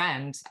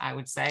trend, I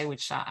would say,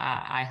 which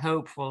I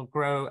hope will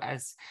grow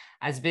as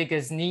big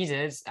as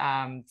needed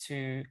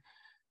to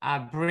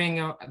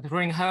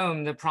bring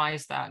home the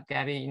prize that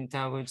Gabby and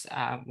Dawood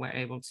were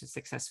able to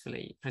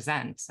successfully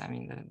present. I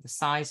mean, the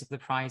size of the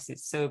prize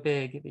is so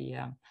big.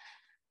 The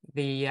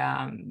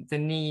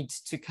need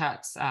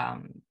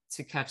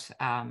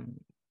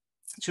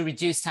to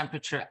reduce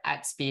temperature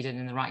at speed and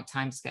in the right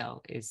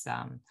timescale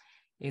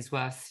is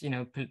worth, you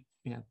know,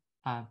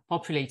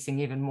 populating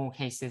even more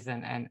cases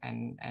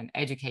and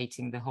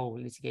educating the whole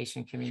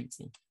litigation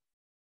community.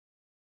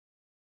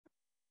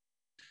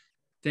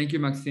 Thank you,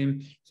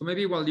 Maxime. So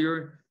maybe while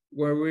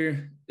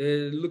we're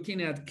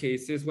looking at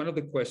cases, one of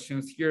the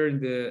questions here in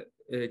the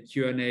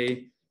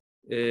Q&A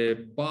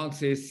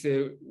box is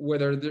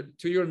whether,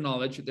 to your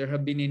knowledge, there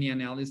have been any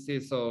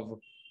analysis of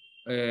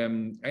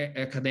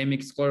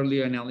academic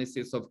scholarly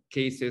analysis of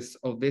cases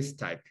of this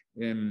type.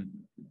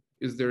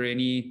 Is there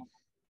any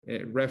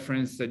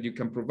reference that you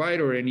can provide,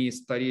 or any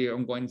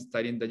ongoing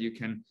study that you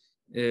can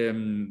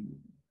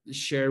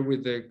share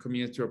with the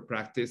community or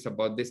practice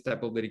about this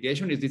type of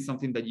litigation? Is this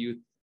something that you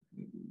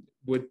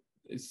would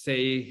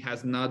say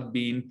has not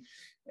been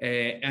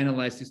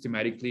analyzed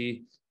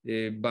systematically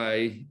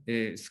by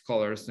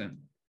scholars?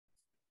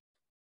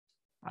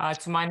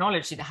 To my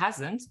knowledge, it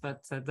hasn't,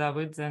 but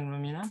Dawood and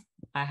Romina,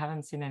 I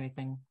haven't seen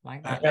anything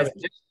like that.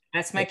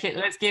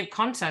 Let's give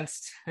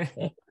context.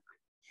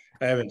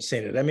 I haven't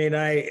seen it. I mean,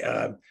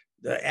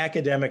 the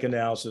academic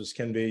analysis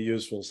can be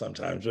useful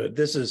sometimes, but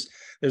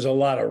there's a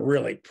lot of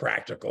really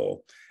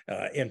practical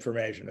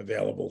information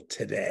available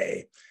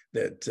today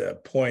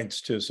that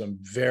points to some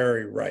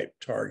very ripe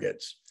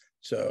targets.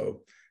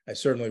 So I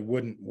certainly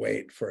wouldn't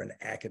wait for an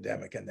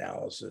academic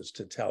analysis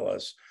to tell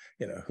us,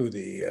 you know, who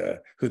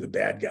the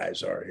bad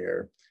guys are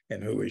here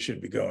and who we should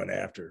be going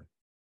after.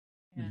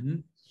 Yeah. Mm-hmm.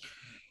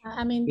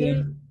 I mean,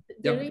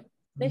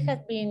 there has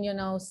been, you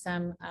know,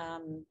 some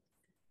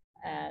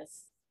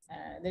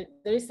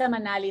there is some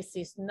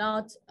analysis,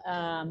 not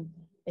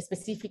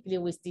specifically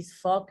with this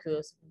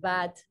focus,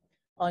 but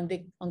on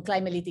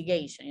climate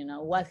litigation. You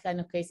know, what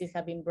kind of cases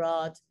have been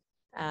brought,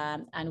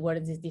 and what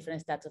is the different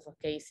status of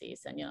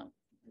cases. And, you know,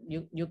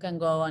 you can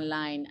go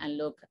online and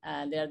look.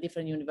 There are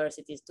different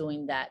universities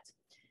doing that.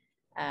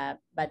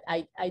 But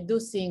I do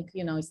think,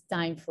 you know, it's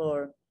time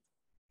for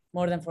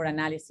more than for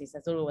analysis,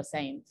 as Uru was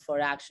saying, for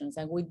actions.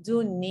 And we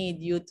do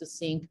need you to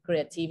think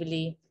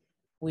creatively.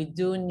 We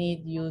do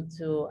need you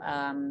to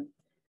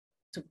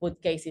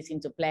put cases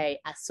into play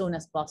as soon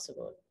as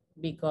possible,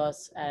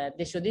 because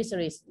the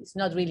judiciary is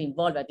not really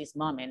involved at this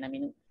moment. I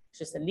mean,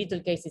 just a little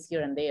cases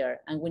here and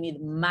there, and we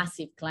need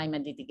massive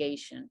climate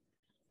litigation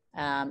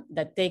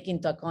that take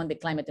into account the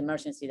climate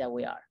emergency that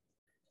we are.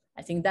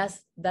 I think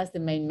that's the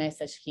main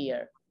message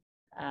here.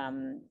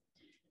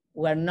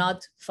 We're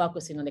not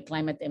focusing on the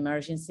climate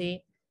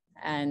emergency,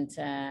 and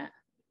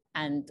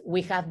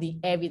we have the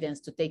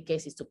evidence to take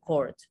cases to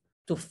court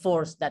to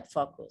force that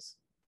focus.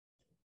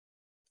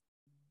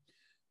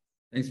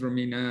 Thanks,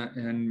 Romina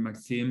and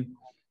Maxime.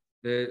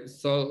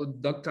 So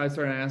Doug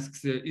Kaiser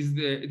asks, this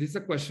is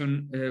a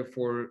question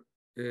for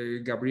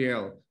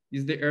Gabrielle.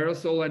 Is the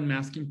aerosol and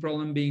masking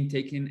problem being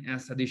taken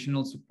as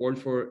additional support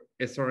for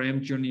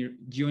SRM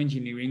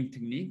geoengineering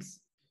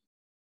techniques?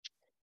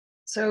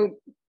 So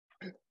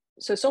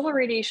solar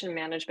radiation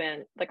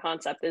management, the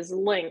concept is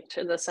linked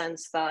to the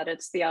sense that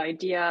it's the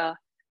idea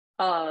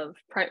of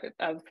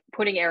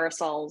putting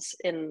aerosols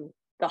in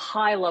the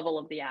high level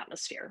of the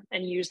atmosphere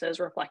and use those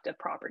reflective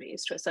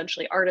properties to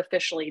essentially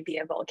artificially be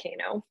a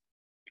volcano,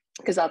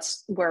 because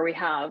that's where we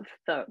have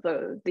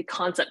the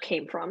concept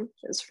came from,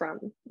 is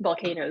from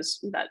volcanoes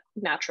that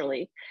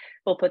naturally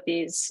will put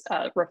these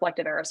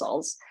reflective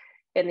aerosols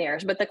in the air.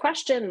 But the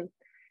question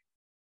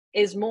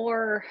is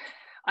more,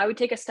 I would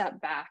take a step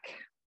back,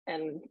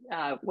 and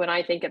when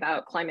I think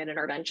about climate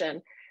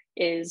intervention,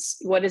 is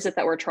what is it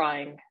that we're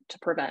trying to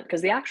prevent?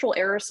 Because the actual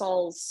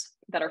aerosols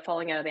that are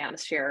falling out of the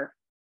atmosphere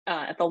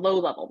at the low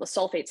level, the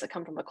sulfates that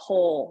come from the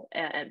coal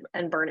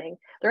and burning,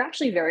 they're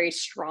actually very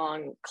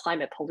strong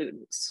climate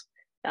pollutants,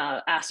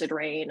 acid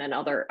rain and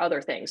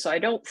other things. So I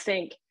don't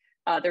think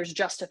there's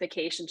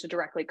justification to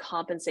directly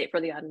compensate for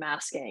the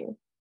unmasking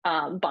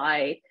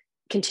by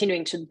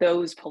continuing to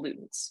those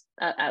pollutants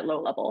at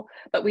low level.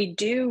 But we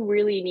do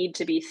really need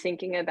to be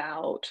thinking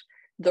about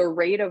the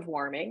rate of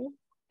warming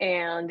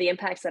and the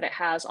impacts that it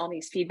has on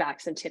these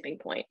feedbacks and tipping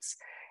points.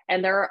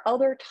 And there are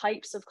other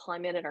types of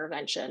climate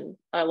intervention.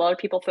 A lot of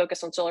people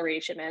focus on solar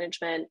radiation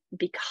management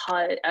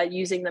because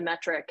using the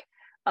metric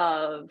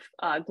of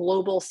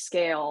global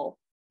scale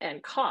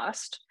and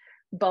cost,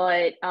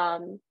 but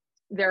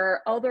there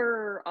are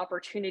other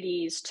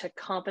opportunities to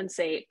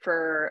compensate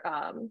for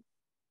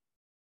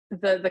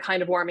the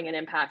kind of warming and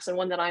impacts. And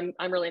one that I'm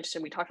really interested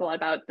in, we talked a lot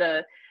about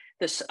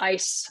this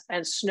ice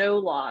and snow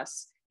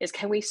loss, is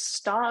can we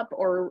stop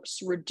or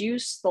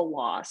reduce the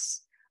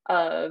loss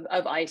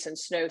of ice and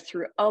snow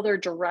through other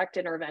direct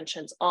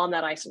interventions on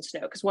that ice and snow?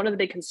 Because one of the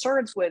big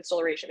concerns with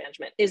solar radiation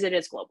management is it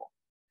is global.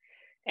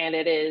 And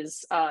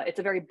it's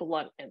a very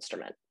blunt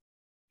instrument.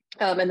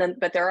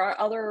 But there are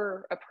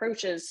other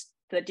approaches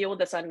that deal with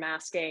this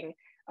unmasking,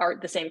 are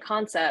the same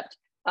concept,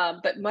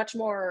 but much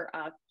more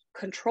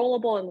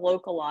controllable and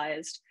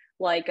localized.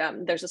 Like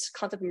there's this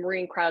concept of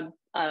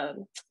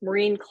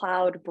marine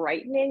cloud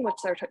brightening, which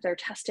they're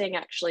testing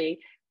actually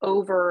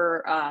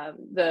over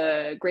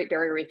the Great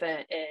Barrier Reef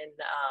in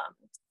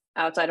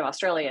outside of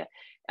Australia,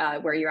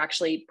 where you're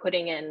actually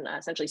putting in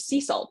essentially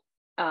sea salt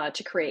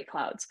to create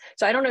clouds.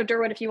 So I don't know,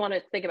 Derwin, if you want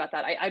to think about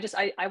that.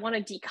 I want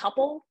to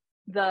decouple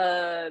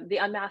the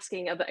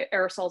unmasking of the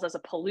aerosols as a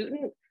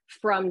pollutant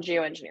from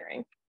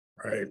geoengineering.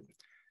 Right.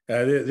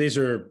 These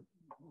are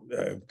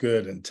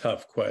good and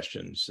tough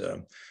questions,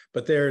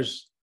 but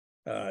there's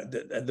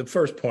the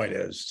first point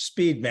is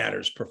speed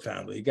matters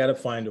profoundly. You got to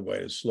find a way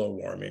to slow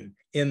warming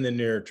in the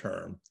near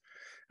term,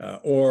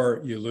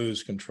 or you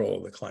lose control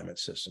of the climate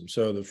system.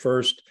 So the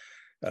first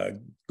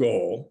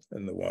goal,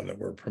 and the one that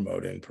we're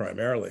promoting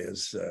primarily,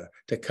 is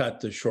to cut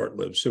the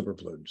short-lived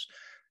superpollutants,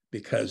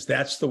 because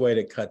that's the way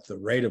to cut the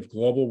rate of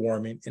global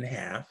warming in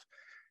half,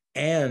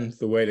 and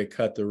the way to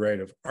cut the rate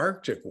of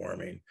Arctic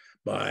warming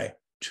by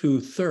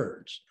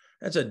 2/3.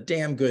 That's a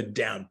damn good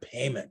down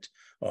payment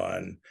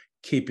on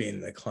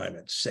keeping the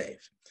climate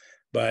safe.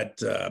 But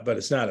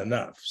it's not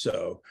enough.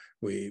 So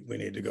we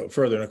need to go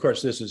further. And of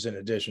course, this is in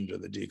addition to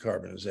the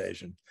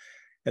decarbonization.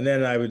 And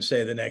then I would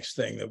say the next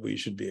thing that we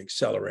should be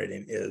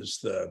accelerating is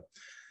the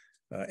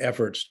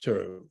efforts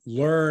to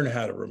learn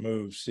how to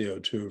remove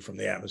CO2 from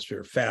the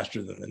atmosphere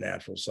faster than the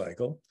natural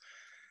cycle.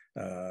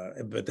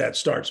 But that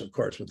starts, of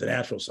course, with the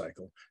natural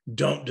cycle.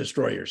 Don't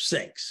destroy your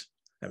sinks.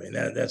 I mean,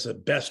 that's the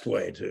best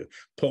way to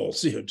pull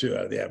CO2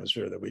 out of the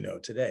atmosphere that we know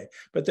today.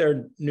 But there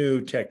are new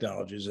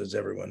technologies, as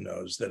everyone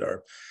knows, that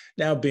are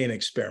now being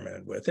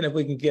experimented with. And if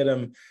we can get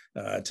them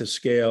to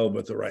scale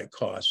with the right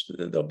cost,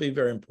 they'll be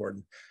very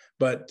important.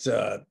 But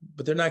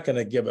they're not going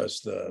to give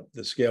us the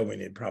scale we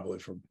need probably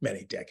for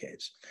many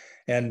decades.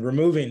 And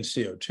removing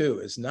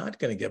CO2 is not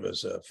going to give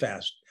us a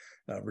fast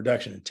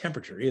reduction in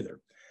temperature either.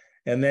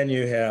 And then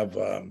you have,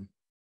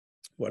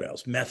 what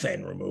else?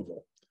 Methane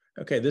removal.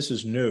 Okay, this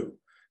is new.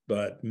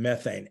 But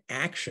Methane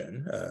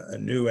Action, a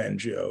new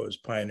NGO, is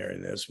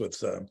pioneering this with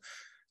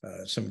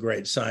some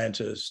great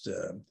scientists,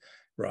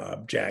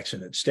 Rob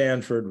Jackson at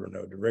Stanford,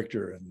 Renaud de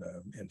Richter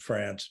in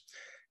France.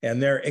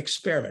 And they're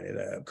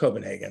experimenting.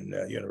 Copenhagen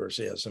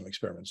University has some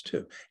experiments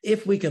too.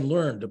 If we can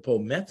learn to pull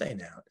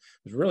methane out,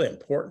 it's really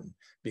important,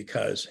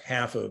 because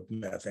half of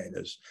methane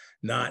is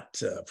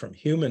not from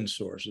human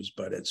sources,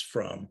 but it's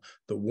from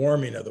the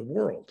warming of the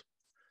world.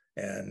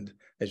 And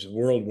as the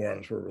world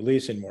warms, we're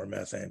releasing more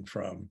methane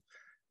from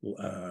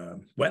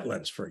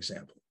wetlands, for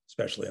example,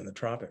 especially in the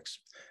tropics.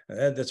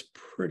 And that's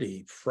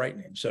pretty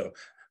frightening. So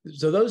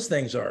those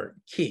things are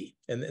key,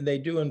 and they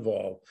do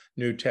involve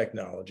new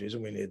technologies,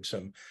 and we need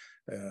some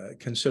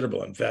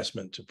considerable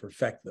investment to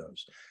perfect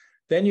those.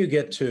 Then you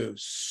get to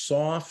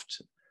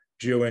soft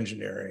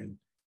geoengineering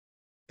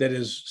that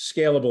is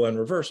scalable and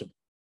reversible.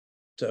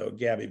 So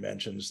Gabby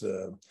mentions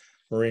the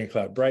marine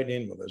cloud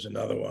brightening. Well, there's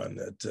another one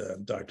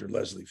that Dr.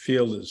 Leslie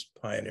Field is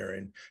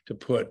pioneering, to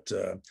put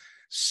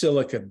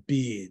silica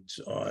beads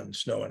on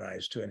snow and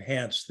ice to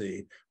enhance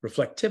the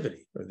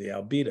reflectivity, or the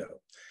albedo.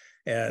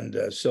 And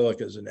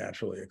silica is a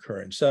naturally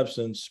occurring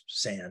substance,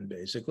 sand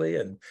basically,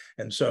 and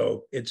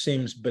so it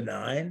seems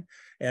benign.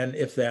 And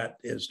if that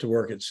is to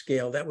work at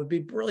scale, that would be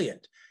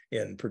brilliant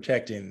in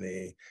protecting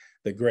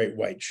the great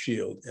white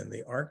shield in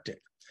the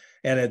Arctic.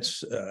 And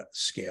it's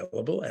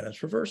scalable and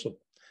it's reversible.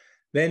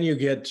 Then you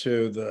get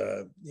to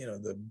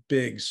the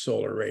big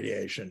solar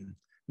radiation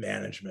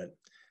management.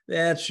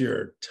 That's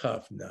your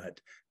tough nut,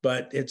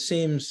 but it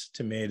seems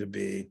to me to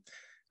be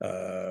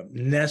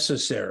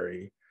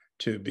necessary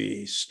to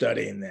be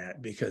studying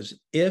that, because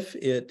if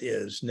it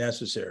is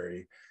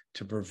necessary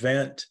to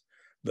prevent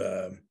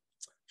the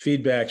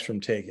feedbacks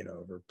from taking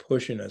over,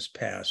 pushing us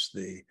past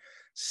the,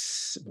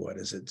 6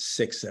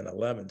 and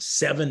 11,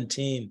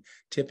 17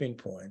 tipping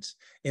points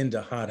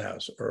into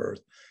hothouse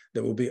Earth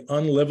that will be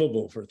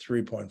unlivable for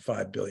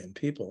 3.5 billion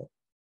people,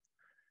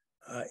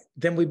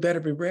 then we better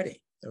be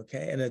ready.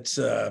 Okay, and it's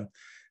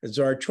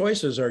our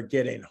choices are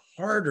getting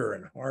harder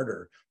and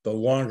harder the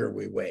longer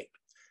we wait.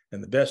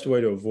 And the best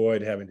way to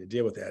avoid having to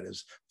deal with that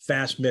is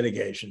fast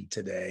mitigation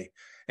today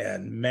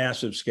and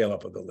massive scale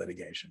up of the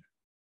litigation.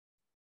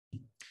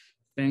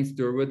 Thanks,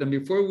 Durwood. And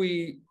before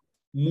we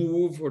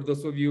move, for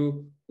those of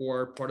you who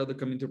are part of the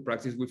community of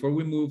practice, before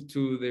we move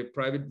to the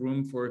private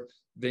room for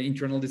the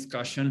internal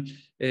discussion,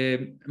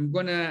 I'm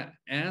going to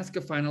ask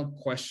a final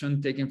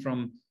question taken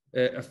from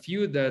a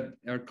few that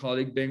our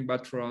colleague Ben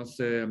Batros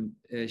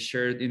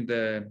shared in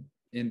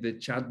the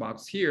chat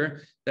box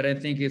here that I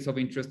think is of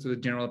interest to the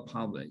general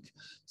public.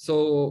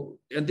 So,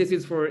 and this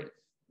is for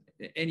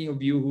any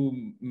of you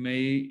who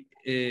may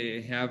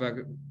have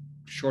a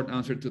short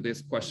answer to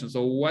this question.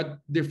 So what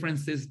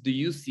differences do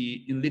you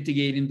see in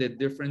litigating the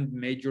different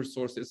major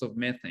sources of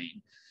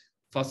methane,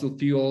 fossil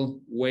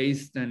fuel,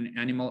 waste, and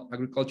animal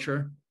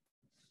agriculture?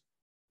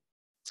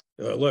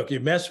 Look, you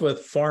mess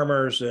with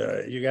farmers,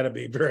 you got to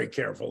be very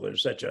careful.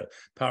 There's such a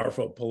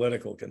powerful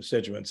political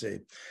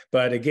constituency.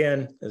 But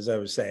again, as I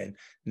was saying,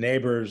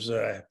 neighbors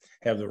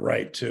have the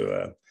right to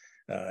a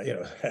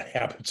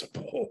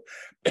habitable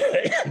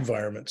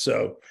environment.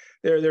 So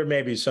there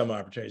may be some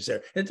opportunities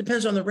there. And it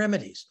depends on the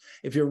remedies.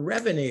 If your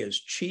remedy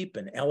is cheap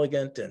and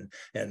elegant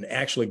and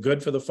actually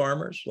good for the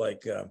farmers,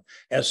 like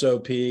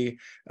SOP,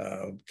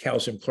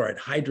 calcium chloride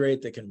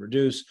hydrate that can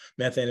reduce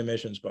methane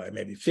emissions by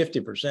maybe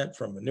 50%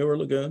 from manure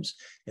lagoons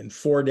in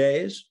 4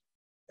 days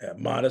at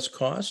modest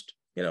cost,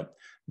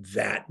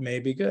 that may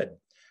be good.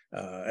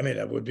 I mean,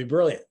 that would be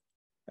brilliant.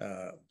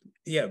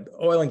 Yeah,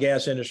 oil and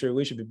gas industry,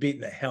 we should be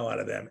beating the hell out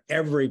of them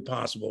every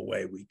possible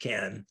way we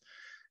can.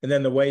 And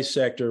then the waste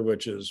sector,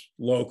 which is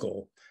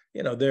local,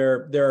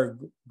 there are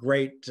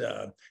great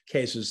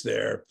cases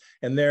there,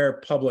 and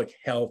they're public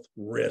health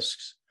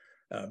risks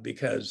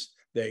because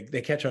they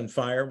catch on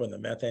fire when the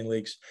methane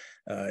leaks.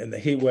 In the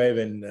heat wave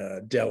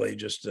in Delhi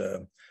just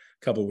a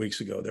couple of weeks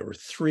ago, there were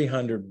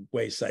 300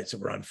 waste sites that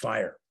were on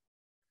fire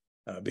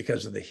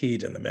because of the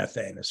heat and the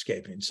methane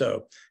escaping.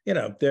 So,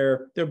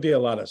 there'll be a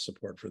lot of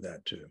support for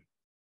that too.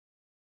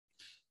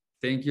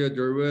 Thank you,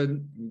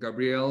 Durwood,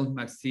 Gabrielle,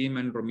 Maxime,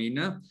 and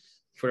Romina,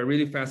 for a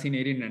really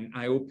fascinating and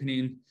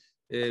eye-opening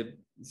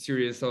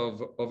series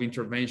of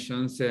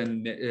interventions.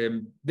 And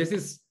this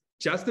is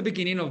just the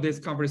beginning of this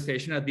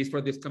conversation, at least for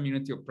this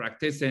community of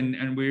practice.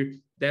 And we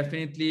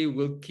definitely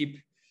will keep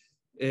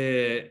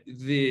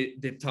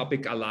the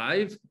topic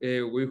alive.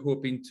 We're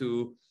hoping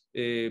to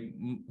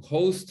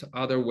host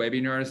other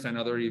webinars and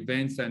other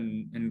events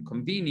and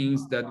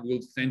convenings that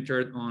will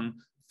center on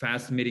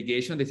fast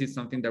mitigation. This is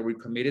something that we're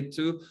committed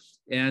to.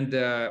 And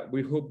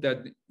we hope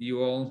that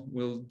you all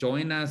will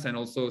join us and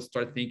also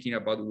start thinking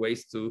about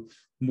ways to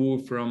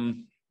move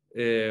from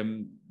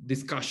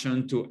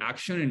discussion to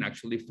action and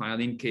actually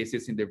filing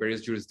cases in the various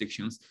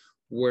jurisdictions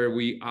where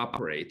we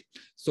operate.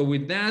 So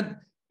with that,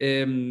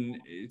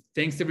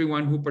 thanks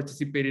everyone who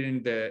participated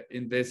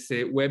in this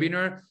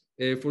webinar.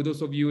 For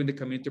those of you in the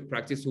community of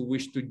practice who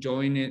wish to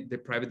join the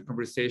private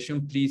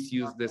conversation, please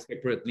use the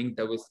separate link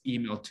that was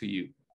emailed to you.